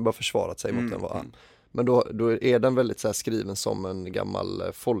 För hon har bara försvarat sig mot den. Men då är den väldigt så här skriven som en gammal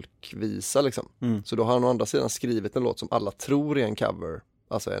folkvisa liksom. Så då har han å andra sidan skrivit en låt som alla tror är en cover.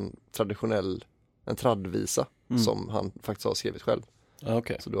 Alltså en tradvisa som han faktiskt har skrivit själv.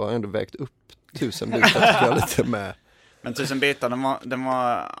 Okay. Så då har han ändå vägt upp 1000 bitar tycker jag lite med. Men 1000 bitar, den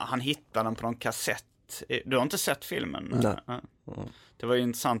var, han hittade den på någon kassett. Du har inte sett filmen? Nej. Det var ju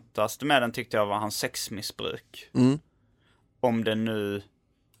intressantast med den tyckte jag var hans sexmissbruk. Om det nu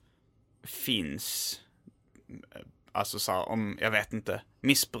finns, alltså så här, om, jag vet inte,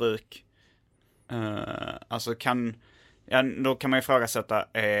 missbruk. Alltså då kan man ju ifrågasätta,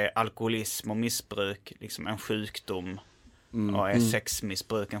 är alkoholism och missbruk liksom en sjukdom? Och är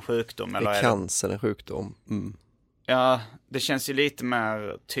sexmissbruk en sjukdom? Eller är cancer en sjukdom? Ja, det känns ju lite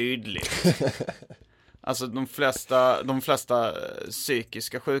mer tydligt. Alltså de flesta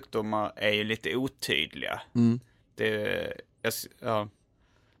psykiska sjukdomar är ju lite otydliga.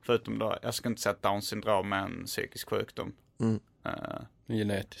 Förutom då, jag ska inte säga att Down syndrom är en psykisk sjukdom.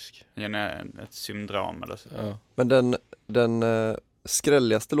 Genetisk. Ett syndrom eller så. Ja. Men den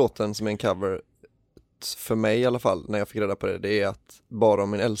skrälligaste låten som är en cover för mig i alla fall, när jag fick reda på det är att Bara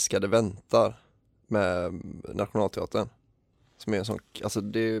om min älskade väntar med Nationalteatern. Som är en sån, alltså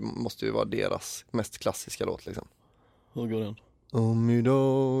det måste ju vara deras mest klassiska låt liksom. Hur går den? Om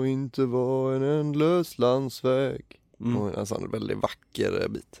idag inte var en ändlös landsväg. Och en sån väldigt vacker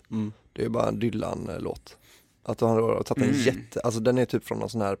bit. Det är bara en Dylan-låt. Att han har tagit en alltså den är typ från någon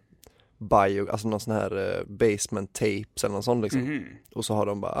sån här alltså någon sån här basement tapes eller någon sån liksom. Och så har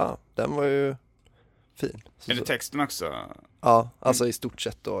de bara, den var ju fin. Är det texten också? Ja, alltså i stort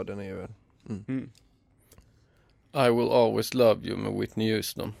sett då, den är ju I will always love you med Whitney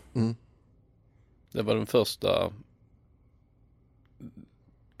Houston. Det var den första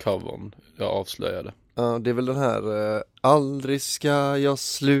covern jag avslöjade. Ja, det är väl den här aldrig ska jag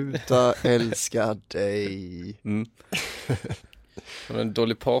sluta älska dig. Det var en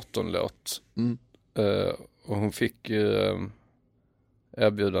Dolly Parton-låt. Och hon fick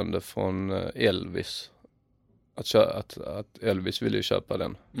erbjudande från Elvis att Elvis ville ju köpa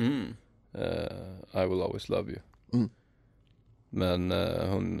den. I will always love you. Men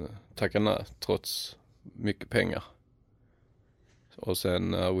hon tackade nej trots mycket pengar. Och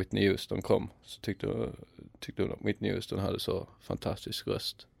sen när Whitney Houston kom så tyckte hon att Whitney Houston hade så fantastisk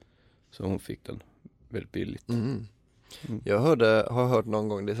röst. Så hon fick den väldigt billigt. Jag har hört någon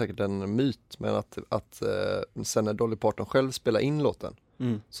gång, det är säkert en myt, men att sen när Dolly Parton själv spelade in låten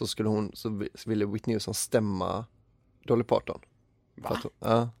så ville Whitney Houston stämma Dolly Parton.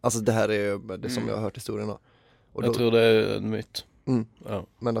 Va? Alltså det här är det som jag har hört historien om. Och jag tror det är en myt. Ja.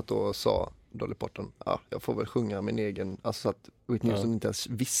 Men att då sa Dolly Parton, jag får väl sjunga min egen, alltså så att Whitney Houston inte ens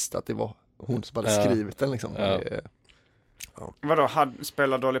visste att det var hon som hade skrivit den liksom. Vadå,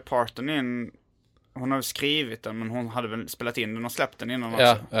 spelade Dolly Parton in? Hon har skrivit den, men hon hade väl spelat in den och släppt den innan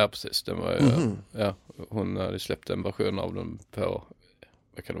också? Ja, precis. Det var hon hade släppt en version av den på,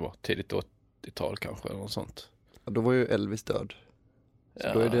 vad kan det vara, tidigt 80-tal kanske eller något sånt. Ja, då var ju Elvis död.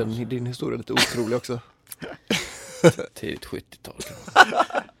 Så då är din historia lite otrolig också. Tidigt 70-tal kanske.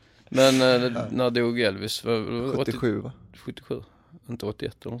 Men när dog Elvis? 77 va? 77, inte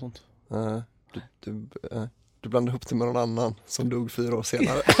 81 eller något sånt. Du blandade ihop det med någon annan som dog 4 år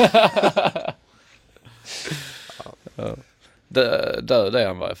senare. Död är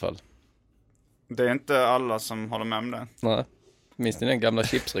han i varje fall. Det är inte alla som håller med om det. Nej. Minns ni den gamla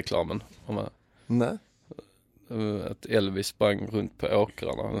chipsreklamen? Nej. Att Elvis sprang runt på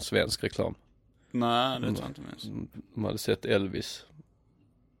åkrarna, en svensk reklam. Nej, det tror jag inte minns. De hade sett Elvis.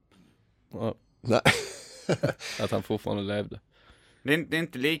 Ja. Nej. Att han fortfarande levde. Det är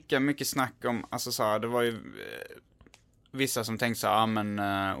inte lika mycket snack om, alltså så här, det var ju vissa som tänkte så här, men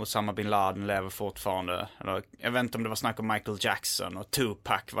Osama bin Laden lever fortfarande. Eller, jag vet inte om det var snack om Michael Jackson och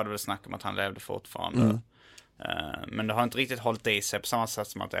Tupac var det väl snack om att han levde fortfarande. Men det har inte riktigt hållit i sig på samma sätt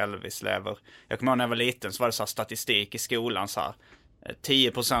som att Elvis lever. Jag kommer ihåg när jag var liten så var det så här statistik i skolan så här.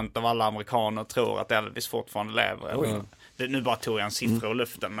 10% av alla amerikaner tror att Elvis fortfarande lever. Nu bara tog jag en siffra ur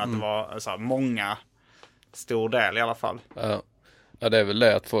luften, men att det var så här, många, stor del i alla fall. Ja, det är väl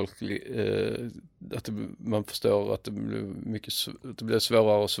det att folk att man förstår att det blir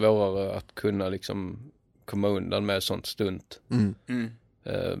svårare och svårare att kunna liksom komma undan med sånt stunt.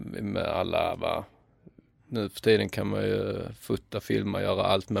 Med alla nu för tiden kan man ju fota, filma, göra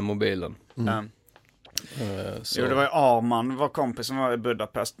allt med mobilen. Jo, det var ju Arman, vår kompis som var i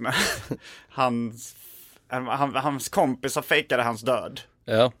Budapest med. Hans kompisar fejkade hans död.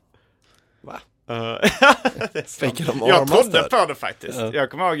 Ja. Va? Jag trodde på det faktiskt.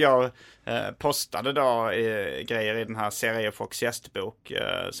 Jag kommer ihåg jag postade då grejer i den här Seriefox gästbok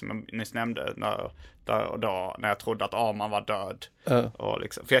som jag nyss nämnde när jag trodde att Arman var död. Och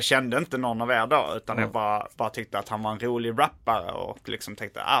liksom, för jag kände inte någon av er då, utan jag bara tyckte att han var en rolig rappare och liksom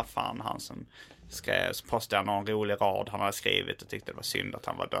tänkte, fan, han som skrev, så postade jag någon rolig rad han hade skrivit och tyckte det var synd att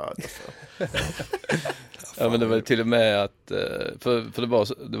han var död. Ja, men det var till och med att för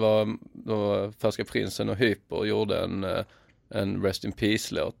det var Färska Prinsen och Hyper gjorde en Rest in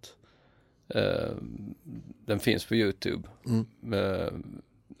Peace-låt. Den finns på YouTube med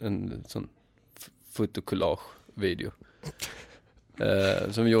en sån fotokollage-video.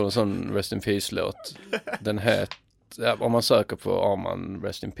 Som gjorde en sån Rest in Peace-låt. Den heter, om man söker på Arman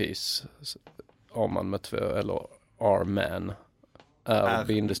Rest in Peace, Arman med 2 eller R-man,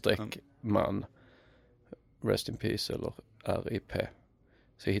 R-man Rest in Peace eller RIP,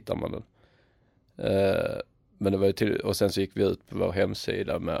 så hittar man den. Men det var ju och sen så gick vi ut på vår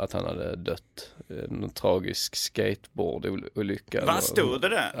hemsida med att han hade dött. En tragisk skateboardolycka. Vad stod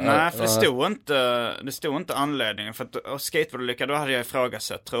det? Nej, för det stod inte anledningen. För att skateboardolycka, då hade jag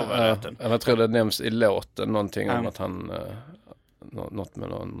ifrågasatt trovärdigheten. Jag tror det nämns i låten någonting om att han något med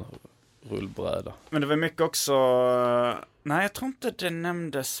någon rullbräda. Men det var mycket också. Nej, jag tror inte det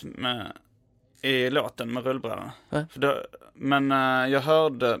nämndes i låten med rullbrädan. Men jag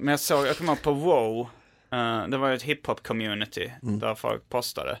kommer ihåg på WoW. Det var ju ett hiphop-community där folk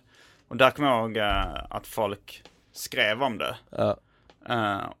postade. Och där kommer jag ihåg att folk skrev om det.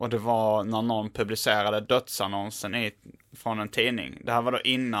 Och det var när någon publicerade dödsannonsen från en tidning. Det här var då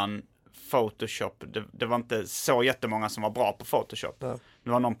innan Photoshop. Det var inte så jättemånga som var bra på Photoshop. Det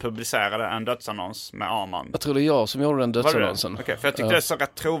var någon publicerade en dödsannons med Arman. Jag tror det är jag som gjorde den dödsannonsen. Okej, för jag tyckte det såg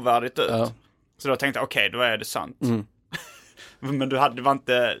rätt trovärdigt ut. Så då tänkte jag, då är det sant. Men det var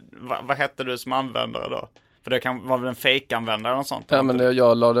inte, vad hette du som användare då? För det var väl en fake-användare eller sånt? Ja, men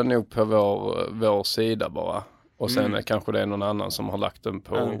jag la den nog på vår sida bara. Och sen kanske det är någon annan som har lagt den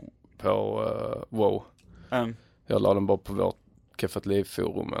på WoW. Jag la den bara på vårt Keffat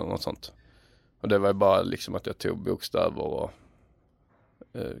Liv-forum eller något sånt. Och det var ju bara liksom att jag tog bokstäver och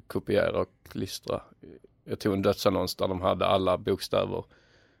kopiera och klistra. Jag tog en dödsannons där de hade alla bokstäver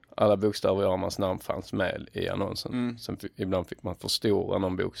i Armans namn fanns med i annonsen. Sen ibland fick man förstora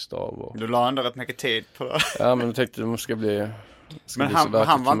någon bokstav. Och... Du la ändå rätt mycket tid på det. Ja, men jag tänkte att det ska bli... Men han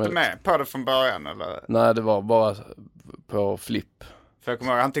var inte med på det från början, eller? Nej, det var bara på flipp. För jag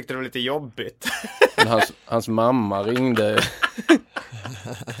kommer ihåg, han tyckte det var lite jobbigt. Men hans mamma ringde...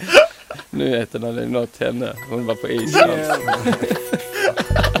 Nyheterna, det är något henne. Hon var på Island.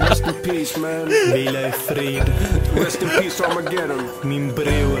 Rest in peace, man. Vila i frid. Rest in peace, Armageddon. Min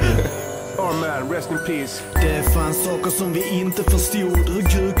bror. Oh man, rest in peace. Det fanns saker som vi inte förstod. Hur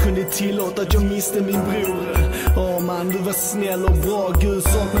Gud kunde tillåta att jag miste min bror. Åh man, du var snäll och bra. Gud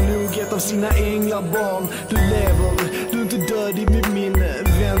saknar nog ett av sina änglar barn. Du lever, du är inte död i mitt minne.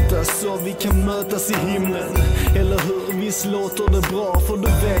 Vänta så vi kan mötas i himlen. Eller hur, visst låter det bra. För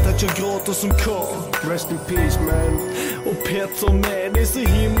du vet att jag gråter som karl. Rest in peace, man. Och Petter med, det är så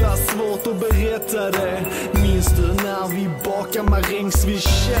himla svårt att berätta det. Minns du när vi bakade marängs vid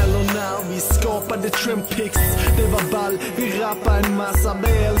Kjell och när vi skapade Trempix? Det var ball, vi rappade en massa,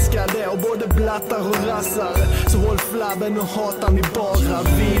 vi älskade och både blattar och rassar. Så håll flabben och hatar ni bara.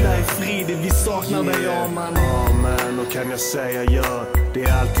 Vila i frid, vi saknar dig, ja man. Man, och kan jag säga ja. Det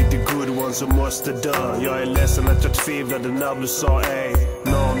är alltid the good ones som måste dö. Jag är ledsen att jag tvivlade när du sa ej.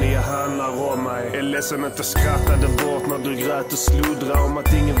 Narnia handlar om mig. mig. Är ledsen att jag skrattade bort när du grät och sluddrade om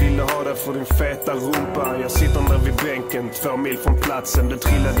att ingen ville ha dig för din feta rumpa. Jag sitter där vid bänken, 2 mil från platsen. Du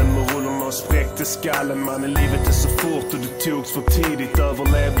trillade med rullorna och spräckte skallen. Mannen, livet är så fort och du togs för tidigt.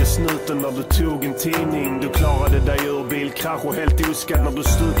 Överlevde snuten när du tog en tidning. Du klarade dig ur bilkrasch och helt oskadd när du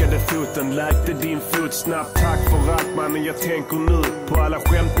stukade foten. Läkte din fot snabbt, tack för allt mannen. Jag tänker nu på alla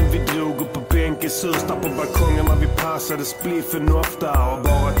skämten vi drog upp på bänkens hus. Där på balkongen när vi passade spliffen ofta. Och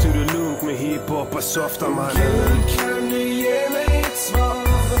bara tog det lugnt med hiphop och softa mannen. Gud, kan du ge mig ett svar?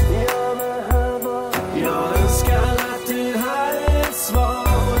 Jag behöver, jag önskar att du hade ett svar.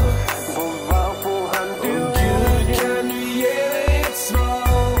 Varför han dog? Gud, kan du ge mig ett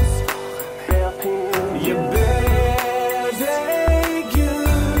svar? Jag ber dig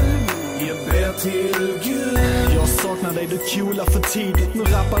Gud, jag ber till Gud. Jag saknar dig, du coola för tidigt. Nu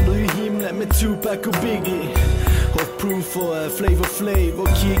rappar du i himlen med Tupac och Biggie. Och Proof och Flavor Flav och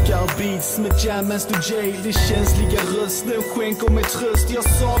kickar beats med Jam Master Jay. Det känsliga rösten skänker mig tröst. Jag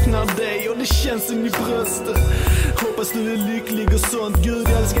saknar dig och det känns i mitt bröst. Hoppas du är lycklig och sånt. Gud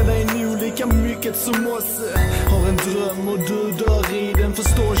älskar dig nu lika mycket som oss. Har en dröm och du dör i den.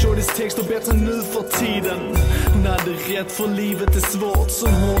 Förstår Jordis texter bättre nu för tiden. Hon hade rätt för livet är svårt.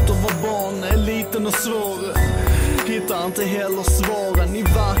 Som hårt att vara barn är liten och svår. Hittar inte heller svaren i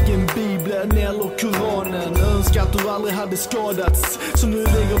varken Bibeln eller Koranen. Önskar att du aldrig hade skadats. Så nu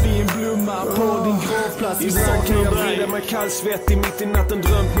lägger vi en blomma på din gravplats. Ibland kan jag vrida mig kallsvettig mitt i natten.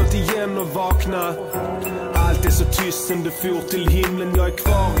 Drömt något igen och vakna. Allt är så tyst sen du for till himlen. Jag är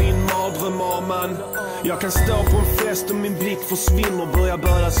kvar i en mardröm, man. Jag kan stå på en fest och min blick försvinner. Börjar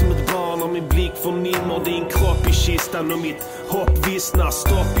böra som ett barn och min blick förnimmer. Din kropp i kistan och mitt hopp vissnar.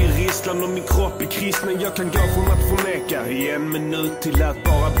 Stopp i risslan och min kropp i kristnen. Jag kan gå från att förneka i en minut till att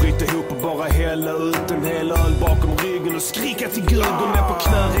bara bryta ihop och bara hälla ut en hel öl bakom ryggen och skrika till Gud. Och ner på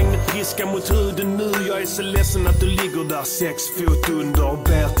knä, regnet piskar mot huden nu. Jag är så ledsen att du ligger där 6 fot under och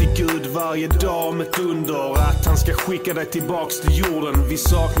ber till Gud varje dag om ett under. Att han ska skicka dig tillbaks till jorden. Vi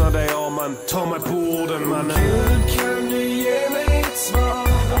saknar dig, ja man, ta mig på orden mannen. Gud, kan du ge mig ett svar?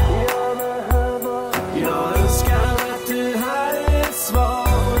 Jag behöver, jag önskar att du hade ett svar.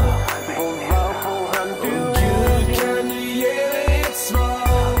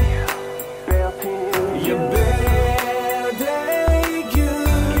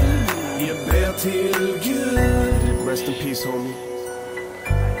 Rest in peace, homie. I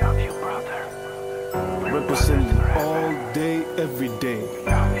love you, brother. Represent all day, every day.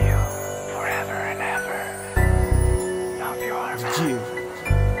 Love you forever and ever. Love you all.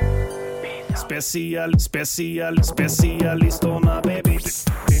 Specialisterna, baby.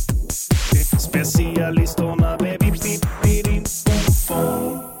 Specialisterna, baby.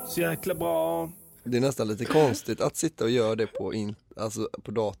 Så jäkla bra. Det är nästan lite konstigt att sitta och göra det på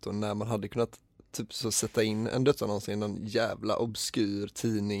datorn när man hade kunnat typ så sätta in en dödsannons i någon jävla obskyr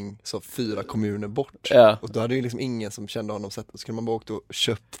tidning så 4 kommuner bort. Ja. Och då hade ju liksom ingen som kände honom sett. Så skulle man bara åkt och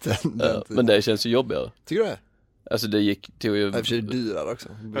köpt den. Ja, men det känns ju jobbigare. Tycker du det? Alltså det tog ju... I och för sig dyrare också.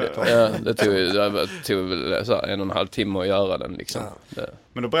 Ja, det tog väl så 1,5 timme att göra den liksom. Ja.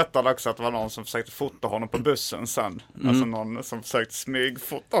 Men då berättade också att det var någon som försökte fota honom på bussen sen. Alltså någon som försökte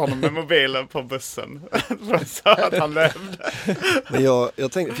smygfota honom med mobilen på bussen. Så att han levde. Men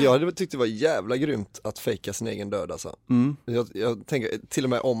jag tänkte, för jag hade tyckt det var jävla grymt att fejka sin egen död alltså. Jag tänker till och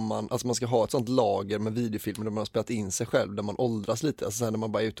med om man ska ha ett sånt lager med videofilmer där man har spelat in sig själv, där man åldras lite. Alltså sen när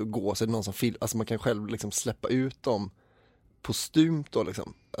man bara är ute och går så är det någon som alltså man kan själv liksom släppa ut dem postumt då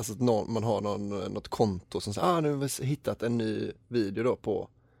liksom. Alltså att man har något konto som säger, nu har vi hittat en ny video då på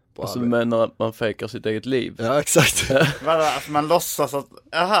alltså du menar att man fejkar sitt eget liv? Ja, exakt. Man låtsas att,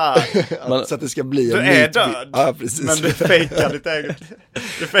 så att det ska bli du är död. Ja, precis. Men du fejkar ditt eget liv.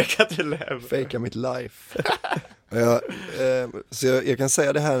 Du fejkar att du lever. Fejkar mitt life. Så jag kan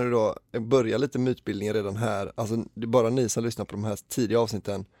säga det här nu då. Jag börjar lite mytbildningen redan här. Alltså det är bara ni som lyssnar på de här tidiga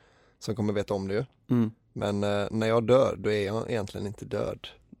avsnitten som kommer veta om det ju. Men när jag dör, då är jag egentligen inte död.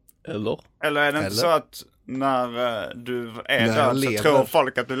 Eller är det inte så att när du är död så tror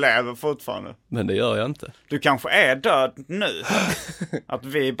folk att du lever fortfarande? Men det gör jag inte. Du kanske är död nu. Att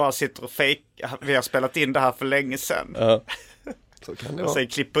vi bara sitter och vi har spelat in det här för länge sedan. Ja. Så kan det och sen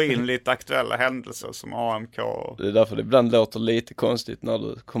klipper in lite aktuella händelser som AMK. Det är därför det ibland låter lite konstigt när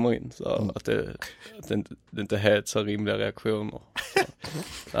du kommer in. Så att det inte är helt så rimliga reaktioner.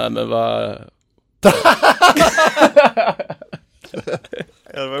 Så. Nej men vad...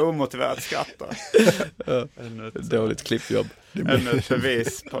 Det var omotiverat skratta. Dåligt klippjobb. Ännu ett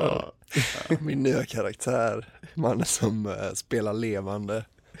bevis på... Min nya karaktär. Mannen som spelar levande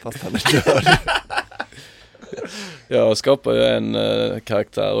fast han är död. Jag skapar ju en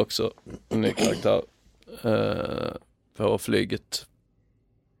karaktär också. En ny karaktär. På flyget.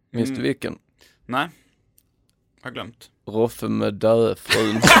 Minns du vilken? Nej, jag har glömt. Roffe med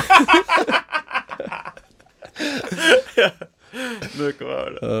döfrun. Nu kommer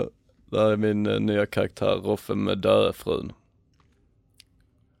jag det. Det här är min nya karaktär, Roffe med döfrun.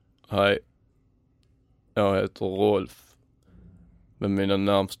 Hej. Jag heter Rolf. Men mina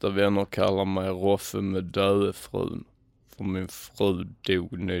närmsta vänner kallar mig Roffe med döfrun. För min fru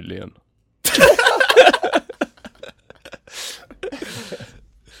dog nyligen.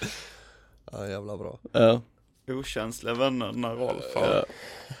 Ja, jävla bra. Ja. Okänsliga vänner när Rolf har. Ja.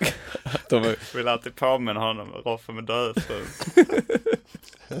 De vill alltid påminna honom med Roffe med döfrun.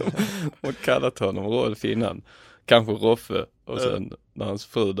 Och kallat honom Rolf innan. Kanske Roffe. Och sen när hans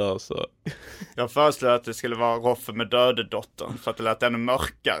fru där så. Jag föreslår att det skulle vara Roffe med dödedottern. För att det lät ännu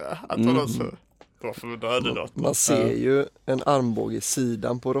mörkare. Att det så Roffe med dödedottern. Man ser ju en armbåge i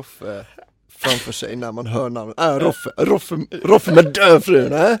sidan på Roffe framför sig när man hör namnet. Roffe med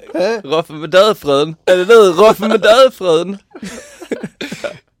döfrun, Roffe med döfrun? Är det du, Roffe med döfrun?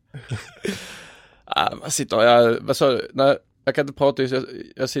 Man sitter, vad sa du? Nej, jag kan inte prata just,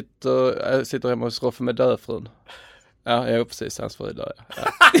 jag sitter hemma hos Roffe med döfrun. Ja, jag är precis hans fru där.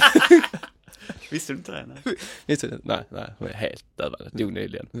 Ja. Visste du inte det? Nej. Visste du? Nej, hon är helt dövad. Dog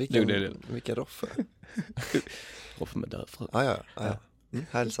nyligen. Vilken Roffe? Roffe med döfrun. Ja.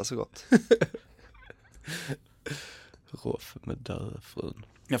 Hälsa så gott. Roffe med döfrun.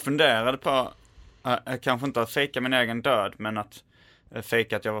 Jag funderade på, kanske inte att fejka min egen död, men att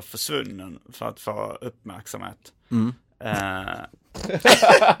fejka att jag var försvunnen för att få uppmärksamhet.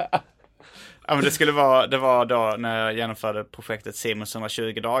 Ja, men det var då när jag genomförde projektet Simons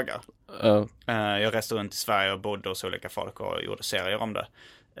 120 dagar. Jag reste runt i Sverige och bodde hos olika folk och gjorde serier om det.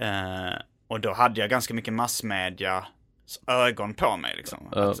 Och då hade jag ganska mycket massmedia ögon på mig liksom.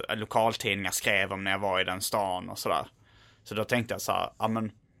 Att lokaltidningar skrev om när jag var i den stan och sådär. Så då tänkte jag så här,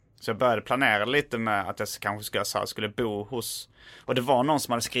 så jag började planera lite med att jag kanske skulle bo hos. Och det var någon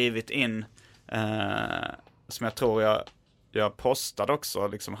som hade skrivit in som jag tror jag postade också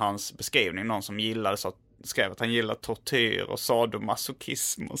liksom hans beskrivning. Någon som skrev att han gillade tortyr och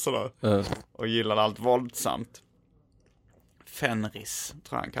sadomasochism och sådär. Och gillade allt våldsamt. Fenris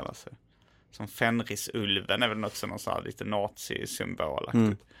tror jag han kallar sig. Som Fenrisulven är väl också någon så här lite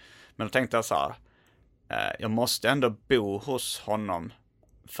nazi-symbolaktigt. Men då tänkte jag så här, jag måste ändå bo hos honom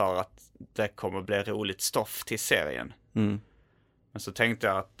för att det kommer bli roligt stoff till serien. Men så tänkte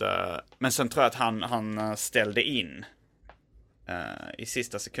jag att, men sen tror jag att han ställde in i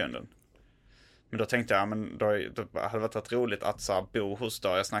sista sekunden. Men då tänkte jag, men då hade det varit roligt att så här, bo hos då.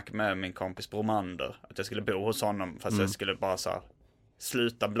 Jag snackade med min kompis Bromander att jag skulle bo hos honom, fast jag skulle bara så här,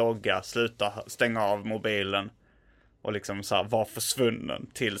 sluta blogga, stänga av mobilen och liksom så här vara försvunnen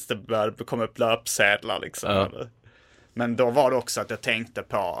tills det började komma upp löpsedlar liksom. Men då var det också att jag tänkte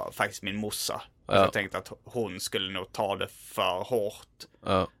på faktiskt min morsa. Jag tänkte att hon skulle nog ta det för hårt.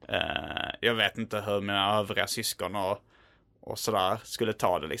 Jag vet inte hur mina övriga syskon och sådär skulle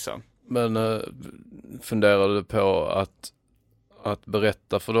ta det liksom. Men funderade du på att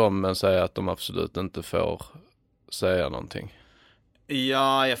berätta för dem men säga att de absolut inte får säga någonting?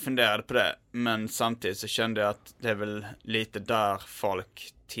 Ja, jag funderade på det. Men samtidigt så kände jag att det är väl lite där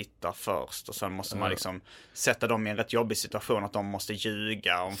folk tittar först. Och sen måste man liksom sätta dem i en rätt jobbig situation. Att de måste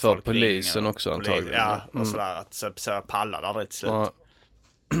ljuga om för folk polisen också antagligen. Ja, och sådär. Att så jag pallar aldrig till slut.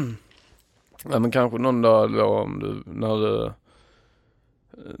 Ja, men kanske någon dag då om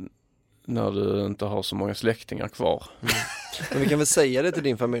när du inte har så många släktingar kvar. Men vi kan väl säga det till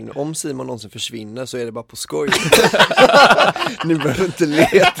din familj. Om Simon någonsin försvinner så är det bara på skoj. Ni behöver inte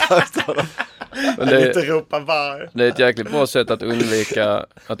leta efter dem. Inte ropa var. Det är ett jäkligt bra sätt att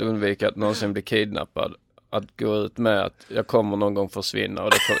undvika att någonsin bli kidnappad. Att gå ut med att jag kommer någon gång försvinna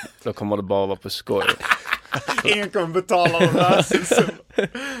och då kommer det bara vara på skoj. Ingen kommer betala de där sin summa.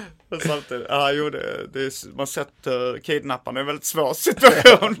 Samtidigt, man sätter kidnapparna i en väldigt svår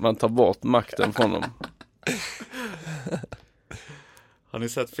situation. Man tar bort makten från dem. Har ni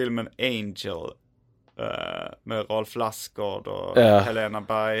sett filmen Angel med Rolf Lassgård och Helena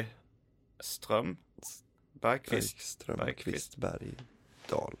Bergström? Bergqvist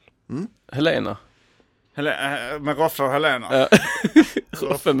Bergdahl. Helena. Med Roffe och Helena.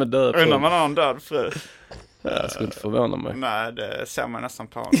 Roffe med död fru. Undrar man har en död fru. Jag skulle inte förvåna mig. Nej, det ser man nästan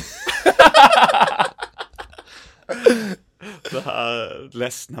på honom. Det här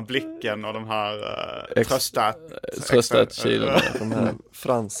ledsna blicken och de här tröstat kilorna. De här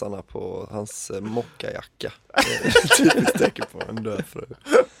fransarna på hans mockajacka. Typiskt tecken på en död fru.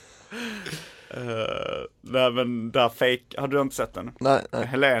 Nej, men där fake, har du inte sett den? Nej.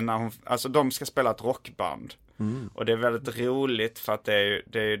 Helena, alltså de ska spela ett rockband. Och det är väldigt roligt för att det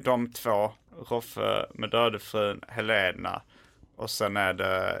är de två, Roffe med Dödefrun, Helena, och sen är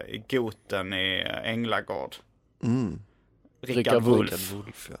det Goten i Änglagård. Rickard Wolff.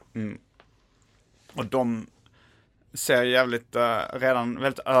 Ja. Och de ser jävligt redan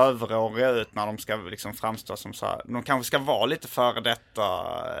väldigt överåriga ut när de ska liksom framstå som så här. De kanske ska vara lite före detta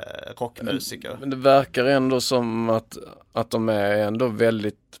rockmusiker. Men det verkar ändå som att de är ändå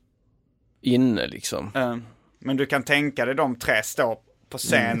väldigt inne liksom. Men du kan tänka dig de tre står på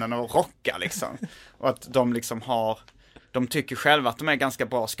scenen och rockar liksom. Och att de liksom de tycker själva att de är ganska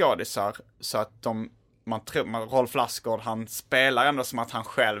bra skådisar, så att man tror, Rolf Lassgård, han spelar ändå som att han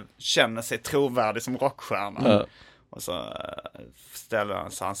själv känner sig trovärdig som rockstjärna. Och så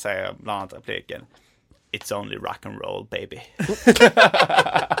han säger bland annat repliken: "It's only rock and roll, baby."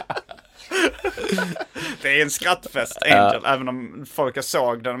 Det är en skrattfest, Angel, även om folk jag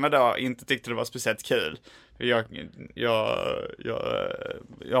såg den med då inte tyckte det var speciellt kul. Jag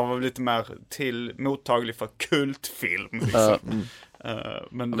var lite mer mottaglig för kultfilm liksom.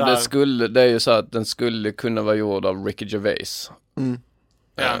 Men det är ju så att den skulle kunna vara gjord av Ricky Gervais.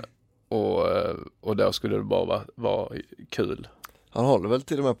 Och då skulle det bara vara kul. Han håller väl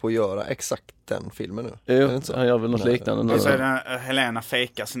till och med på att göra exakt den filmen nu? Jo, han gör väl något liknande nu. Och så är det Helena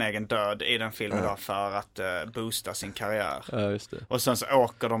fejkar sin egen död i den filmen då för att boosta sin karriär. Ja, just det. Och sen så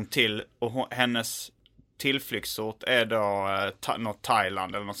åker de till, och hennes tillflyktsort är då något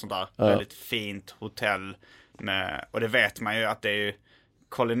Thailand eller något sånt där. Väldigt fint hotell med, och det vet man ju att det är ju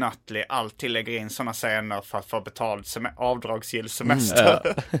Colin Nutley alltid lägger in sådana scener för att få betald avdragsgill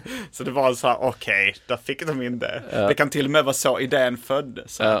semester. Så det var så här, okej, där fick de in det. Det kan till och med vara så idén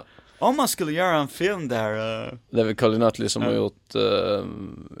föddes. Om man skulle göra en film där... Det är väl Colin Nutley som har gjort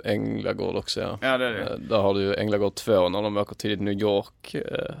Änglagård också, Ja, det är det. Där har du ju Änglagård 2 när de åker till New York.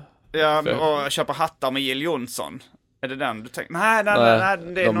 Och köper hattar med Jill Johnson. Är det den du tänker? Nej, det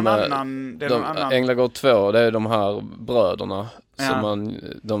är någon annan. Det är någon annan. Änglagård 2, det är de här bröderna som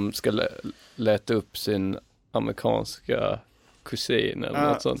de ska leta upp sin amerikanska kusin eller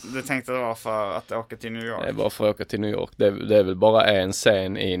något sånt. Du tänkte det var för att åka till New York? Det är bara för att åka till New York. Det är väl bara en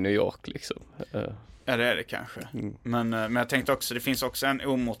scen i New York liksom. Ja, det är det kanske. Men jag tänkte också, det finns också en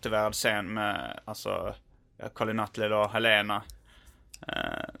omotiverad scen med Colin Nutley och Helena.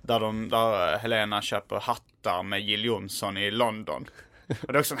 Där Helena köper hattar med Jill Johnson i London.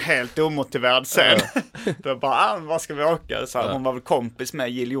 Och det är också en helt omotiverad scen. Det var bara, vad ska vi åka? Så hon var väl kompis med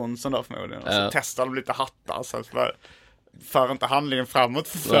Jill Johnson då förmodligen. Och så testade de lite hattar. Så för inte handlingen framåt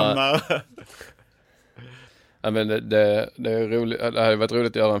för 5 år. Ja, men det är roligt. Det hade varit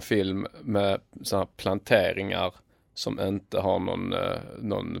roligt att göra en film med såna planteringar som inte har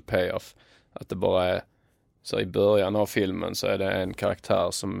någon payoff. Att det bara är så i början av filmen så är det en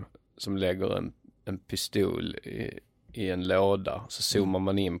karaktär som lägger en pistol i en låda. Så zoomar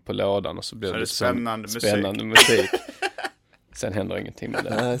man in på lådan och så blir det spännande musik. Sen händer ingenting med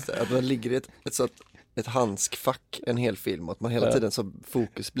det. Att man ligger i ett handskfack en hel film, och att man hela tiden så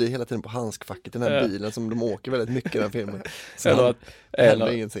fokus blir hela tiden på handskfacket i den här bilen som de åker väldigt mycket i den filmen. Eller att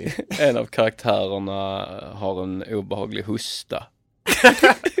en av karaktärerna har en obehaglig hosta.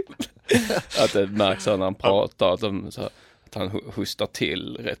 Att det märks när han pratar att han hostar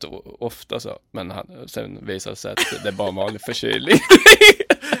till rätt ofta så. Men sen visar det sig att det är bara en vanlig förkylning.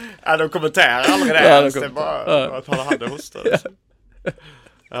 Ja, de kommenterar aldrig det. Det är bara att han hade hostat.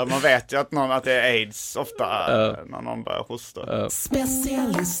 Ja, man vet ju att det är AIDS ofta när någon börjar hosta.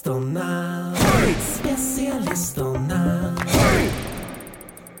 Specialisterna.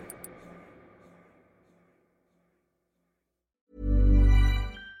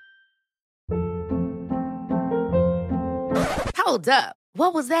 Hold up.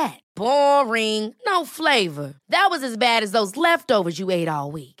 What was that? Boring. No flavor. That was as bad as those leftovers you ate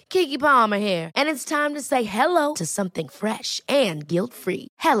all week. Keke Palmer here, and it's time to say hello to something fresh and guilt-free.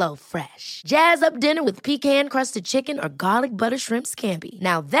 Hello Fresh. Jazz up dinner with pecan-crusted chicken or garlic butter shrimp scampi.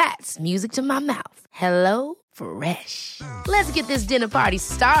 Now that's music to my mouth. Hello Fresh. Let's get this dinner party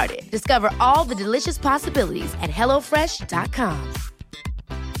started. Discover all the delicious possibilities at hellofresh.com.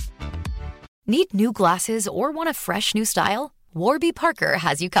 Need new glasses or want a fresh new style? Warby Parker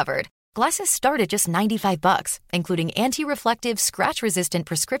has you covered. Glasses start at just $95, including anti-reflective, scratch-resistant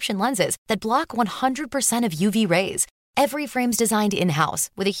prescription lenses that block 100% of UV rays. Every frame's designed in-house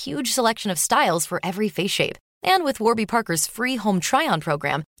with a huge selection of styles for every face shape. And with Warby Parker's free home try-on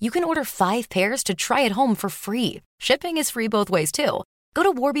program, you can order 5 pairs to try at home for free. Shipping is free both ways, too. Go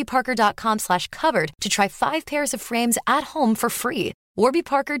to warbyparker.com/covered to try 5 pairs of frames at home for free.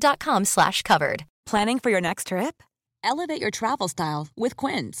 warbyparker.com/covered. Planning for your next trip? Elevate your travel style with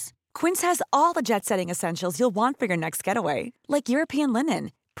Quince. Quince has all the jet-setting essentials you'll want for your next getaway, like European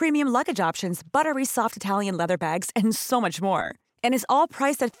linen, premium luggage options, buttery soft Italian leather bags, and so much more. And is all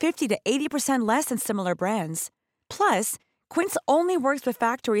priced at 50 to 80% less than similar brands. Plus, Quince only works with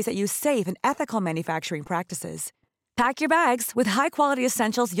factories that use safe and ethical manufacturing practices. Pack your bags with high-quality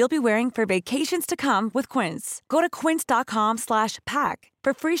essentials you'll be wearing for vacations to come with Quince. Go to quince.com/pack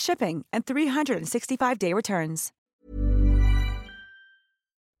for free shipping and 365-day returns.